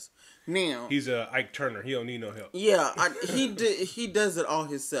does. Now he's Ike Turner. He don't need no help. Yeah, he does it all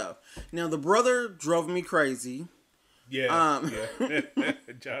himself. Now the brother drove me crazy. Yeah.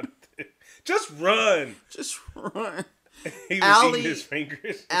 Jonathan, just run. Just run. He was eating his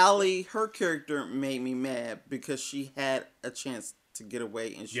fingers. Allie, her character made me mad because she had a chance to get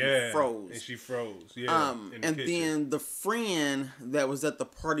away and she froze. And she froze. Yeah. And then the friend that was at the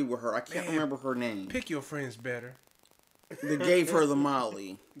party with her, I can't remember her name. Pick your friends better. They gave her the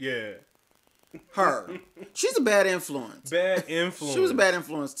Molly. Yeah. Her. She's a bad influence. Bad influence. She was a bad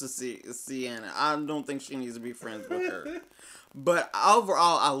influence to Sienna. I don't think she needs to be friends with her. But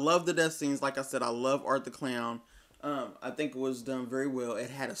overall, I love the death scenes. Like I said, I love Art the Clown. I think it was done very well. It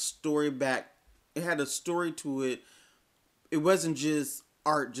had a story It had a story to it. It wasn't just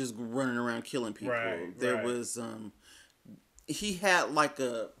Art just running around killing people. There was he had like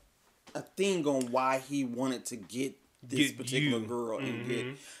a thing on why he wanted to get this particular girl and get,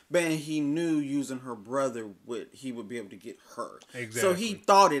 but he knew using her brother he would be able to get her. Exactly. So he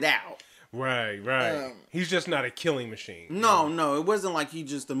thought it out. Right. He's just not a killing machine. No, it wasn't like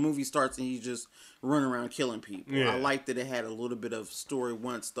the movie starts and he's just running around killing people. Yeah. I liked that it had a little bit of story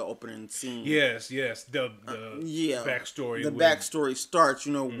once the opening scene. Yes, the backstory. The backstory starts,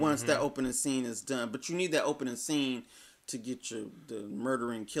 once that opening scene is done. But you need that opening scene to get the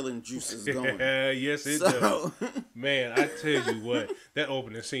murdering, killing juices going. Yes, it does. Man, I tell you what, that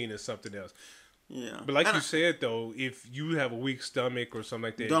opening scene is something else. Yeah, but like you said though, if you have a weak stomach or something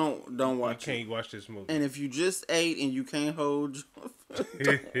like that, don't watch. You can't watch this movie. And if you just ate and you can't hold,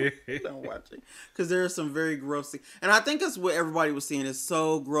 don't watch it, because there are some very gross things. And I think that's what everybody was seeing. It's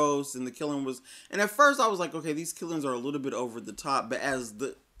so gross, and the killing was. And at first, I was like, okay, these killings are a little bit over the top. But as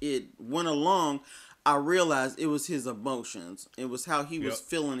it went along, I realized it was his emotions. It was how he was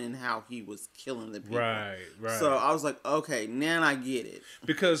feeling and how he was killing the people. Right. So I was like, okay, now I get it.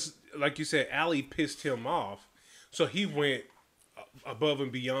 Because, like you said, Allie pissed him off, so he went above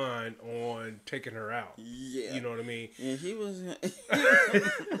and beyond on taking her out. Yeah. You know what I mean? And he was...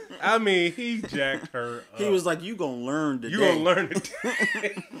 I mean, he jacked her up. He was like, you gonna learn today. You gonna learn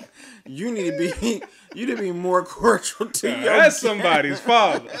today. You need to be more cordial to your That's somebody's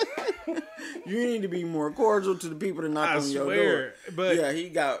father. You need to be more cordial to the people that knock on your door. But yeah, he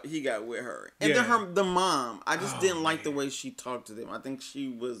got with her. And then the mom, I just didn't like the way she talked to them. I think she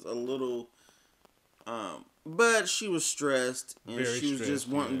was a little but she was stressed and she was just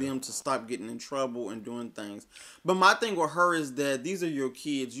wanting them to stop getting in trouble and doing things. But my thing with her is that these are your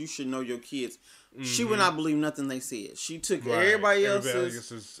kids. You should know your kids. She would not believe nothing they said. She took everybody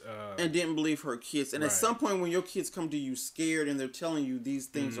else's and didn't believe her kids. And at some point when your kids come to you scared and they're telling you these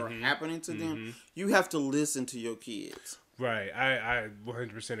things are happening to them, you have to listen to your kids. Right. I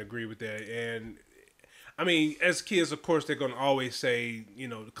 100% agree with that. And I mean, as kids, of course, they're going to always say,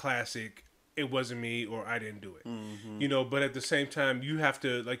 the classic, it wasn't me or I didn't do it. But at the same time, you have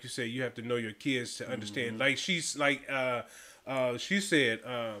to, like you said, you have to know your kids to understand. Like she's like, she said,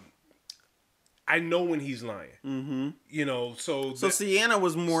 I know when he's lying. So Sienna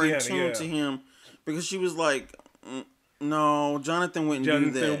was more in tune to him because she was like, no, Jonathan wouldn't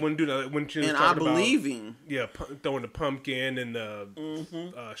do that. When she was and I believe him. Yeah, throwing the pumpkin and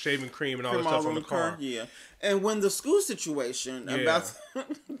the shaving cream and all that stuff on the car. Yeah, and when the school situation about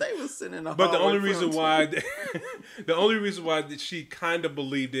they were sitting in the but the only reason why that she kind of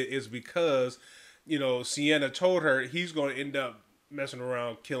believed it is because Sienna told her he's going to end up messing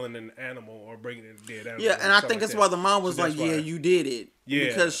around killing an animal or bringing in a dead animal. Yeah, and I think that's why the mom was like, yeah, you did it. Yeah.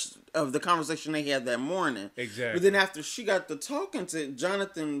 Because of the conversation they had that morning. Exactly. But then after she got to talking to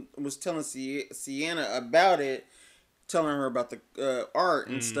Jonathan was telling Sienna about it, telling her about the art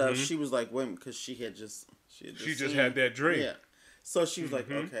and stuff, she was like, wait, because she just had that dream. Yeah. So she was like,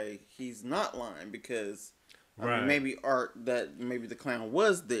 okay, he's not lying because... I mean, maybe maybe the clown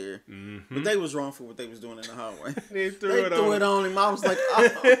was there, but they was wrong for what they was doing in the hallway. They threw it on him. I was like,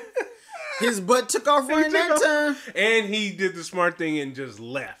 oh. His butt took off right that time. And he did the smart thing and just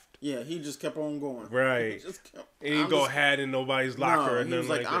left. Yeah, he just kept on going. Right. And he go hide in nobody's locker or nothing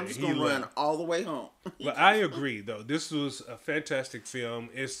like that. I'm just going to run all the way home. But I agree, though. This was a fantastic film.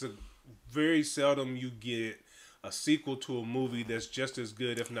 It's very seldom you get a sequel to a movie that's just as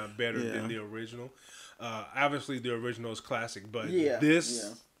good, if not better, than the original. Obviously, the original is classic, but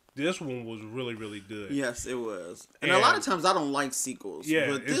this one was really, really good. Yes, it was. And a lot of times I don't like sequels. Yeah,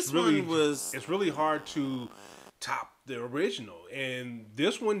 but this one was... It's really hard to top the original, and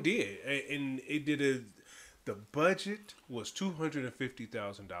this one did. And it did the budget was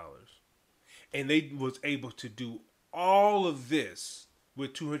 $250,000, and they was able to do all of this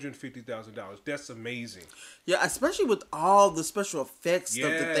with $250,000. That's amazing. Yeah, especially with all the special effects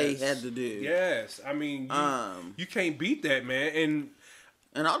stuff that they had to do. Yes, I mean, you can't beat that, man.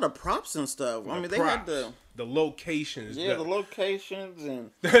 And all the props and stuff. I mean, they had the locations. Yeah, the locations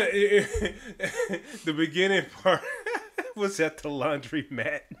and the beginning part was at the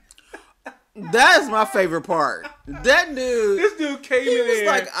laundromat. That's my favorite part. That dude. This dude came in there. He was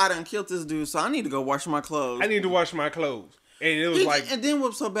like, I done killed this dude, so I need to go wash my clothes. I need to wash my clothes. And it was and then what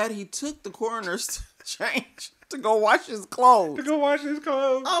was so bad, he took the coroner's change to go wash his clothes.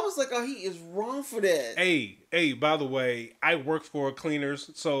 I was like, oh, he is wrong for that. Hey, by the way, I work for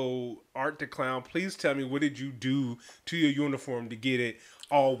cleaners, so Art the Clown, please tell me, what did you do to your uniform to get it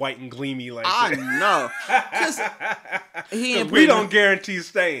all white and gleamy like that? I know. Because we don't guarantee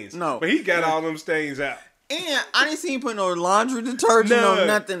stains. No. But he got all them stains out. And I didn't see him put no laundry detergent or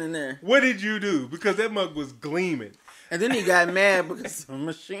nothing in there. What did you do? Because that mug was gleaming. And then he got mad because the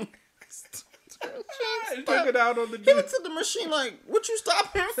machine. He took it out on the dude. He went to the machine like, what you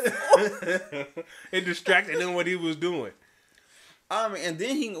stop him for? It distracted him what he was doing. And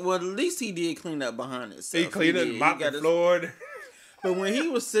then at least he did clean up behind himself. He cleaned up and mopped the floor. But when he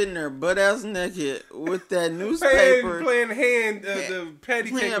was sitting there butt ass naked with that newspaper, playing the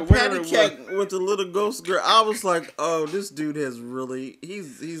patty cake, with the little ghost girl, I was like, "Oh, this dude has really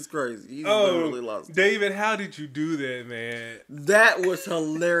he's crazy. He's really lost." David, how did you do that, man? That was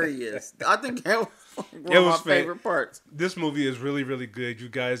hilarious. I think that was one of my favorite parts. This movie is really, really good. You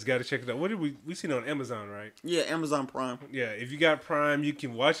guys got to check it out. What did we seen it on Amazon, right? Yeah, Amazon Prime. Yeah, if you got Prime, you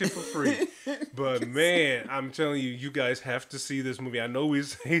can watch it for free. But man, I'm telling you, you guys have to see this movie. I know we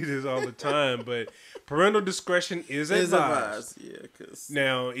say this all the time, but parental discretion is advised. Yeah, because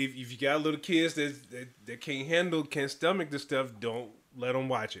now if you got little kids that can't stomach this stuff, don't let them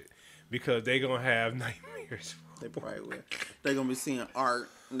watch it because they're gonna have nightmares. They probably will. They're gonna be seeing art.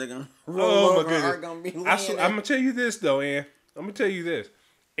 They're gonna roll over. Art gonna be I'm gonna tell you this though, Ann. I'm gonna tell you this.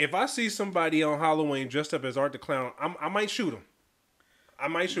 If I see somebody on Halloween dressed up as Art the Clown, I might shoot him.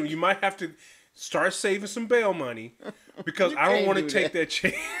 You might have to start saving some bail money because I don't want to take that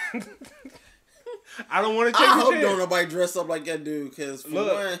chance. I don't want to take. I hope don't nobody dress up like that dude because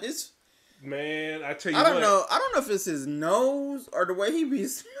one, man, I tell you, I don't know if it's his nose or the way he be.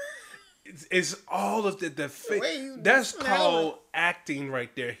 It's all of the face. That's called acting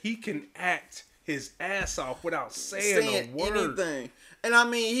right there. He can act his ass off without saying a word. Anything. And I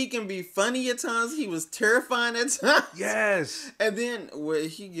mean, he can be funny at times. He was terrifying at times. Yes. And then when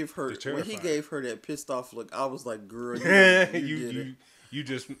he gave her that pissed off look, I was like, "Girl, you did it. You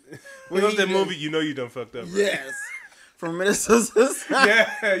just when that movie, you know you done fucked up. Right? Yes." From Minnesota.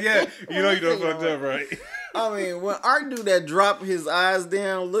 Yeah. You know you done fucked up, right? I mean, when Art do that, drop his eyes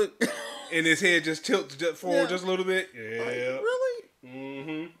down, look, and his head just tilts forward just a little bit. Yeah. Like, really?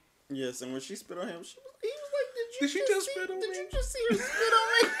 Mm-hmm. Yes, and when she spit on him, he was like, Did she just spit on me? Did you just see her spit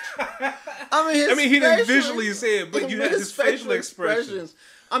on me? I mean, he didn't visually say it, but you had his facial expressions.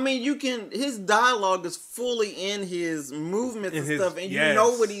 I mean, his dialogue is fully in his movements and stuff, and you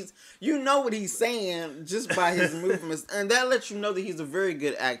know what he's saying just by his movements, and that lets you know that he's a very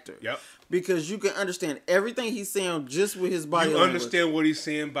good actor. Yep. Because you can understand everything he's saying just with his body language. You understand what he's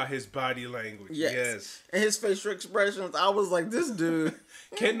saying by his body language. Yes. And his facial expressions. I was like, this dude.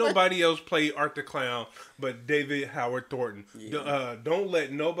 Can't nobody else play Art the Clown but David Howard Thornton. Yeah. Don't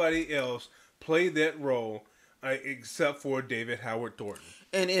let nobody else play that role except for David Howard Thornton.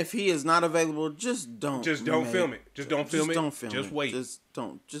 And if he is not available, just don't film it. Just don't film it. Just wait. Just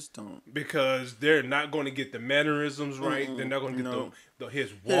don't. Because they're not going to get the mannerisms right. They're not going to get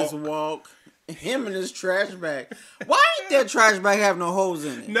his walk. Him and his trash bag. Why ain't that trash bag have no holes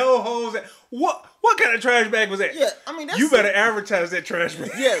in it? No holes. What kind of trash bag was that? Yeah, I mean, you better advertise that trash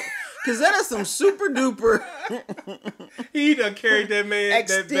bag. Yeah, because that is some super duper. He done carried that bag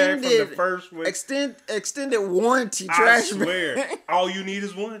from the first one. Extended warranty trash bag. I swear, all you need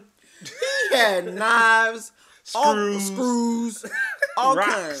is one. He had knives, screws, all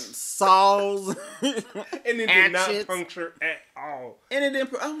kinds, saws, and it did not puncture at all. And it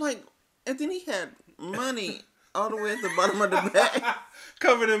didn't. I'm like, and then he had money all the way at the bottom of the bag,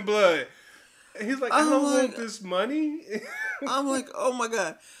 covered in blood. And he's like, I don't want this money. I'm like, oh my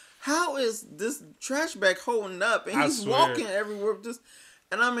God. How is this trash bag holding up? And he's walking everywhere with this.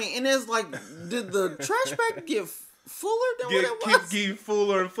 And I mean, and it's like, did the trash bag get fuller than what it was? Get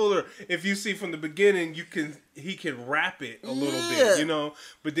fuller and fuller. If you see from the beginning, he can wrap it a little bit, you know.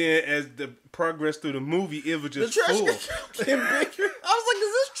 But then as the progress through the movie, it was just full. The trash can getting bigger. I was like,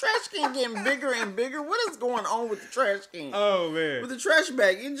 is this trash can getting bigger and bigger? What is going on with the trash can? Oh man, with the trash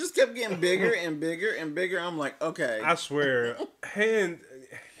bag, it just kept getting bigger and bigger and bigger. I'm like, okay. I swear, hands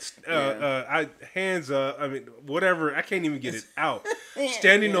up. I mean, whatever. I can't even get it out.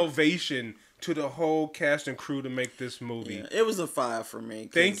 Standing ovation to the whole cast and crew to make this movie. Yeah, it was a 5 for me.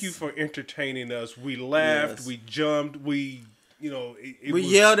 Thank you for entertaining us. We laughed, we jumped, we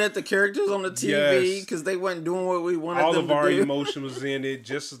yelled at the characters on the TV because they weren't doing what we wanted them to do. All of our emotion was in it,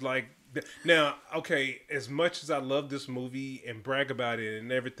 just like... Now, okay, as much as I love this movie and brag about it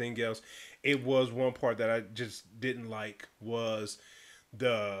and everything else, it was one part that I just didn't like was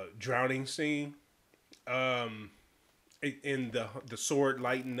the drowning scene. In the sword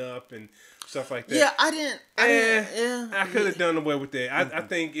lighting up and stuff like that. Yeah, I could have done away with that. I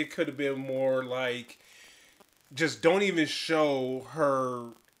think it could have been more like, just don't even show her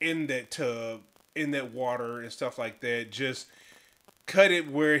in that tub, in that water and stuff like that. Just cut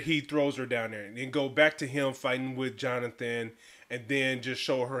it where he throws her down there, and then go back to him fighting with Jonathan, and then just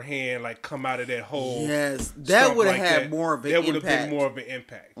show her hand like come out of that hole. Yes, that would have like had that. more of an impact. That would have been more of an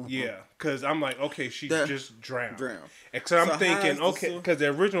impact. Mm-hmm. Yeah, because I'm like, okay, she just drowned. And so I'm thinking, okay, because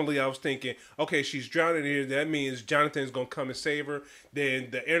originally I was thinking, okay, she's drowning here. That means Jonathan's gonna come and save her. Then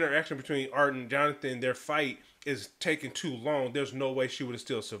the interaction between Art and Jonathan, their fight is taking too long. There's no way she would have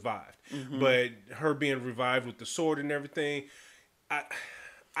still survived. Mm-hmm. But her being revived with the sword and everything, I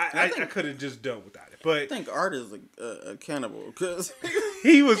could have just done without it. But I think Art is a cannibal because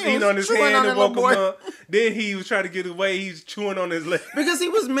he was eating on his hand and woke him up. Then he was trying to get away. He's chewing on his leg because he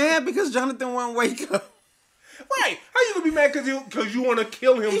was mad because Jonathan wouldn't wake up. Right? How you gonna be mad because you want to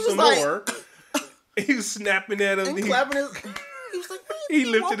kill him some more? He was snapping at him and clapping his. He was like, he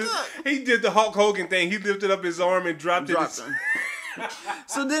lifted his. He did the Hulk Hogan thing. He lifted up his arm and dropped him.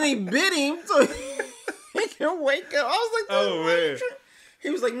 So then he bit him so he can wake up. I was like, oh man. He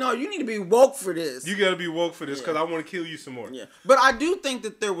was like, no, you need to be woke for this. You gotta be woke for this because I want to kill you some more. Yeah, but I do think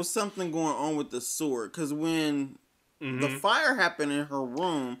that there was something going on with the sword because when the fire happened in her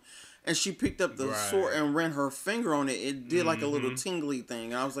room. And she picked up the sword and ran her finger on it. It did like a little tingly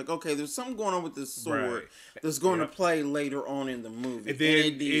thing. And I was like, okay, there's something going on with this sword that's going to play later on in the movie. And then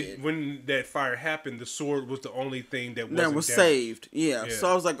it did. When that fire happened, the sword was the only thing that was saved. Yeah. So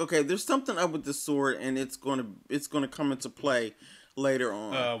I was like, okay, there's something up with the sword, and it's gonna come into play later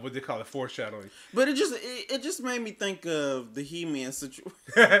on. What they call it, foreshadowing. But it just made me think of the He-Man situation.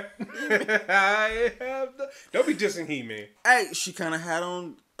 Don't be dissing He-Man. Hey, she kind of had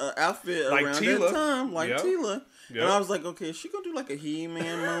on outfit like around Tila. That time, like Tila. Yep. And I was like, okay, is she gonna do like a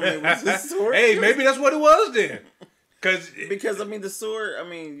He-Man moment with the sword? Hey, maybe that's what it was then. Because I mean, the sword. I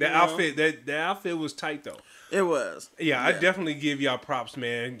mean, the outfit. The outfit was tight though. It was. Yeah, I definitely give y'all props,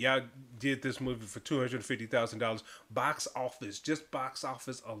 man. Y'all did this movie for $250,000. Box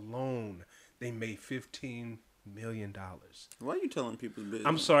office alone, they made $15 million. Why are you telling people's business?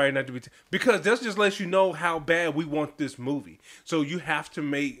 I'm sorry not to be because that just lets you know how bad we want this movie. So you have to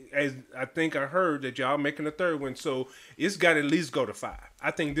make, as I think I heard that y'all making a third one, so it's got to at least go to 5.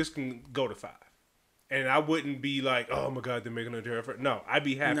 I think this can go to 5, and I wouldn't be like, oh my god, they're making a Terrifier. No, I'd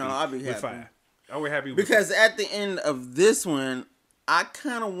be happy. With 5. I would happy with because 5. At the end of this one, I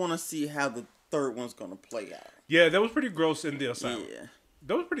kind of want to see how the third one's gonna play out. Yeah, that was pretty gross in the asylum. Yeah,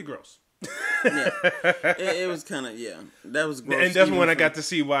 that was pretty gross. It was kind of that was gross. And that's when I got to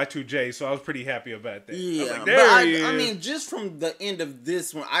see Y2J, so I was pretty happy about that. Yeah, like, but I mean, just from the end of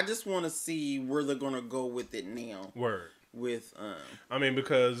this one, I just want to see where they're gonna go with it now. Word with I mean,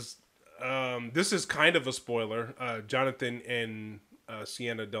 because this is kind of a spoiler. Jonathan and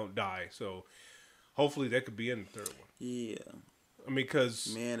Sienna don't die, so hopefully that could be in the third one. Yeah. I mean,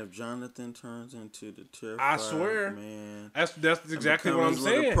 because man, if Jonathan turns into the Terrifier, I swear, man, that's exactly what I'm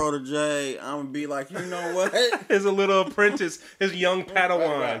saying. Little protege, I'm gonna be like, you know what? His little apprentice, his young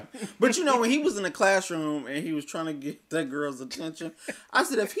Padawan. But you know, when he was in the classroom and he was trying to get that girl's attention, I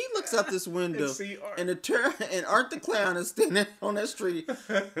said, if he looks out this window and Art the Clown is standing on that street,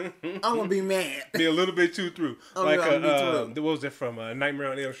 I'm gonna be mad. Be a little bit too through. What was that from?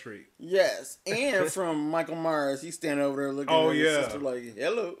 Nightmare on Elm Street. Yes, and from Michael Myers, he's standing over there looking at his sister like,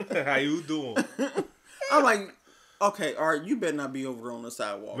 hello. How you doing? I'm like, okay, Art, you better not be over on the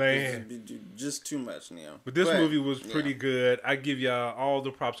sidewalk. Man. This is just too much now. But this movie was pretty good. I give y'all all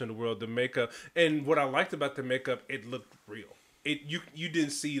the props in the world. The makeup. And what I liked about the makeup, it looked real. You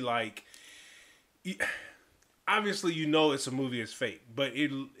didn't see like... Obviously, you know it's a movie, it's fake. But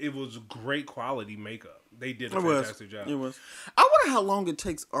it was great quality makeup. They did a fantastic job. It was. I wonder how long it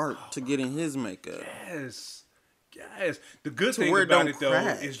takes Art to get in his makeup. Yes. The good thing about it, though,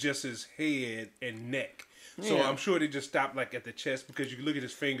 is just his head and neck. So I'm sure they just stopped like at the chest because you can look at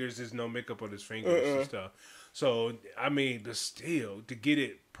his fingers. There's no makeup on his fingers and stuff. So, I mean, to get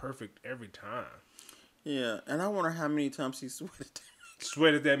it perfect every time. Yeah, and I wonder how many times he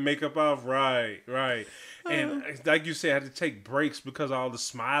sweated that makeup off. Right. And like you said, I had to take breaks because of all the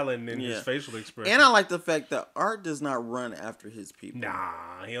smiling and his facial expression. And I like the fact that Art does not run after his people.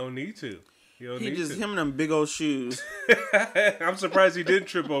 Nah, he don't need to. Him and them big old shoes. I'm surprised he didn't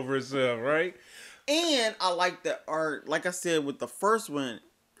trip over himself, right? And I like that Art, like I said with the first one,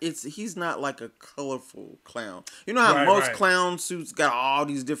 he's not like a colorful clown. You know how most clown suits got all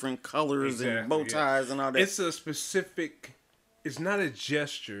these different colors and bow ties and all that? It's a specific... It's not a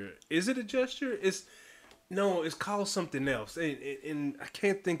gesture. Is it a gesture? It's called something else, and I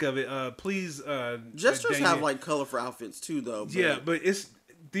can't think of it. Please, gestures have like colorful outfits too, though. But... Yeah, but it's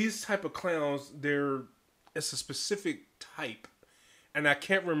these type of clowns. It's a specific type, and I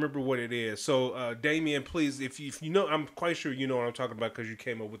can't remember what it is. So, Damien, please, if you know, I'm quite sure you know what I'm talking about because you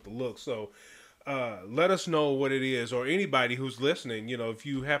came up with the look. So, let us know what it is, or anybody who's listening. You know, if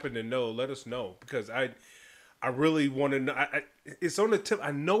you happen to know, let us know because I really want to know. It's on the tip.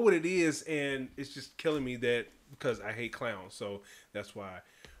 I know what it is, and it's just killing me that because I hate clowns. So that's why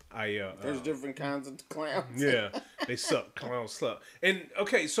There's different kinds of clowns. Yeah, they suck. Clowns suck. And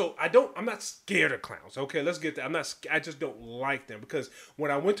okay, so I'm not scared of clowns. Okay, let's get that. I just don't like them because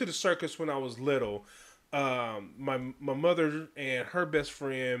when I went to the circus when I was little, my mother and her best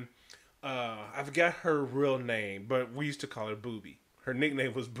friend, I forgot her real name, but we used to call her Booby. Her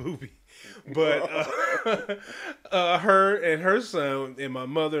nickname was Booby. But her and her son and my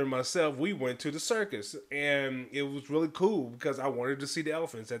mother and myself, we went to the circus. And it was really cool because I wanted to see the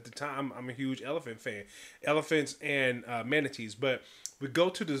elephants. At the time, I'm a huge elephant fan. Elephants and manatees. But we go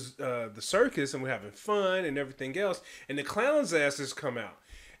to the circus and we're having fun and everything else. And the clowns' asses come out.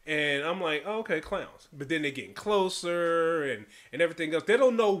 And I'm like, oh, okay, clowns. But then they're getting closer and everything else. They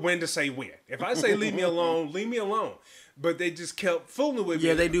don't know when to say when. If I say leave me alone, leave me alone. But they just kept fooling with me.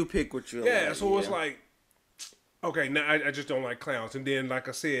 Yeah, they do pick with you. Yeah, so it's like, okay, now I just don't like clowns. And then, like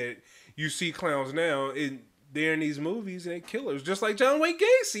I said, you see clowns now, they're in these movies and they're killers. Just like John Wayne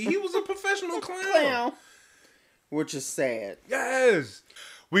Gacy. He was a professional clown. Which is sad. Yes.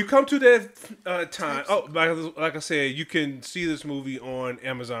 We've come to that time. Oh, like I said, you can see this movie on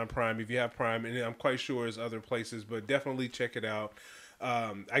Amazon Prime if you have Prime, and I'm quite sure it's other places, but definitely check it out.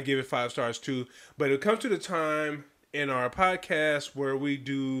 I give it 5 stars too. But it comes to the time in our podcast where we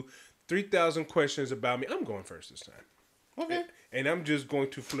do 3,000 questions about me. I'm going first this time. Okay. And I'm just going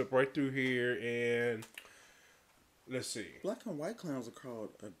to flip right through here and let's see. Black and white clowns are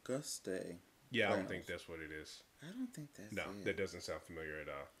called Auguste. Yeah, clowns. I don't think that's what it is. I don't think that's No, it. that doesn't sound familiar at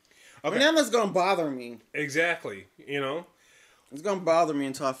all. Okay. Well, now that's going to bother me. Exactly. You know? It's going to bother me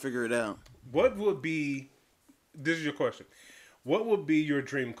until I figure it out. What would be, this is your question, what would be your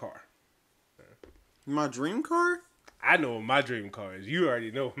dream car? My dream car? I know what my dream car is. You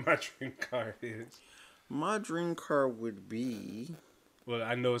already know what my dream car is. My dream car would be... Well,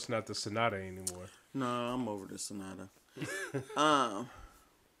 I know it's not the Sonata anymore. No, I'm over the Sonata. Well,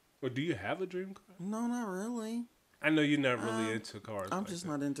 do you have a dream car? No, not really. I know you're not really into cars. I'm just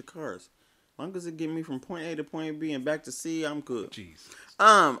not into cars. As long as it get me from point A to point B and back to C, I'm good. Jesus.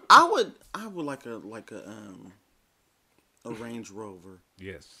 I would like a Range Rover.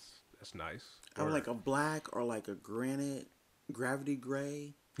 Yes, that's nice. I would like a black or like a gravity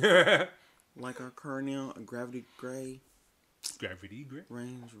gray. Like our car now, a gravity gray. Gravity gray?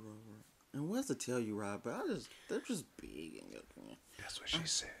 Range Rover. And what's to tell you, Rob? But they're just big and good. That's what she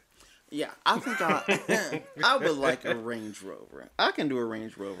said. Yeah, I think I would like a Range Rover. I can do a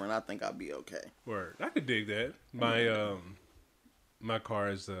Range Rover, and I think I'll be okay. Word. I could dig that. My car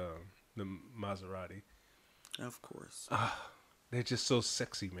is the Maserati. Of course. They're just so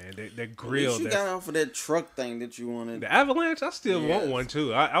sexy, man. They're grilled. You got off of that truck thing that you wanted. The Avalanche, I still want one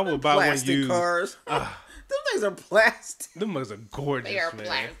too. I will buy one used. Plastic cars. Them things are plastic. Them things are gorgeous, They are man.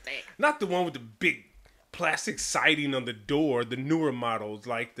 plastic. Not the one with the big plastic siding on the door. The newer models,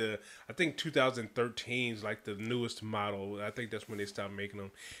 like I think 2013 is like the newest model. I think that's when they stopped making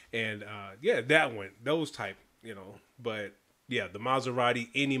them. And yeah, that one, those type, you know. But yeah, the Maserati,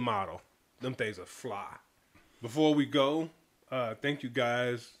 any model, them things are fly. Before we go, thank you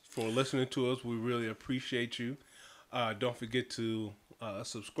guys for listening to us. We really appreciate you. Don't forget to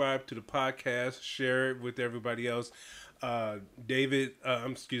subscribe to the podcast, share it with everybody else.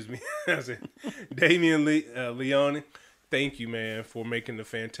 Damien Leone, thank you, man, for making the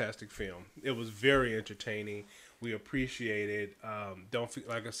fantastic film. It was very entertaining. We appreciate it.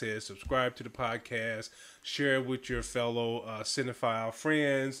 Like I said, subscribe to the podcast, share it with your fellow cinephile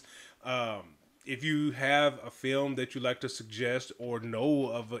friends. If you have a film that you'd like to suggest or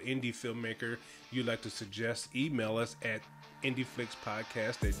know of an indie filmmaker you'd like to suggest, email us at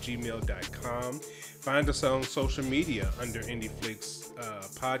indieflixpodcast@gmail.com. Find us on social media under Indieflix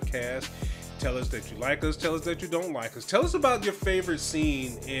Podcast. Tell us that you like us. Tell us that you don't like us. Tell us about your favorite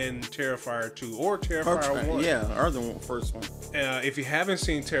scene in Terrifier 2 or Terrifier 1. Yeah, or the first one. If you haven't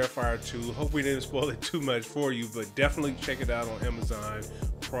seen Terrifier 2, hope we didn't spoil it too much for you, but definitely check it out on Amazon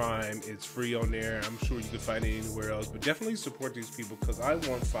Prime. It's free on there. I'm sure you can find it anywhere else, but definitely support these people because I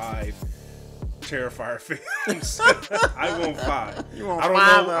want 5 Terrifier films. I want 5. You want I don't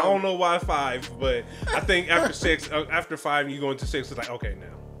 5 know. I don't know why 5, but I think after 5, and you go into 6, it's like, okay,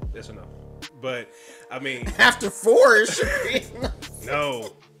 now that's enough. But I mean, after 4, it should be enough.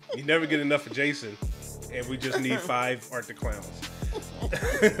 No, you never get enough of Jason, and we just need 5 Art the Clowns.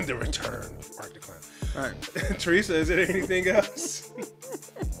 The return of Art the Clown. All right, Teresa, is there anything else?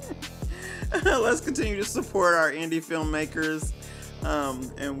 Let's continue to support our indie filmmakers.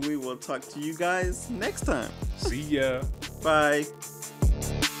 And we will talk to you guys next time. See ya. Bye.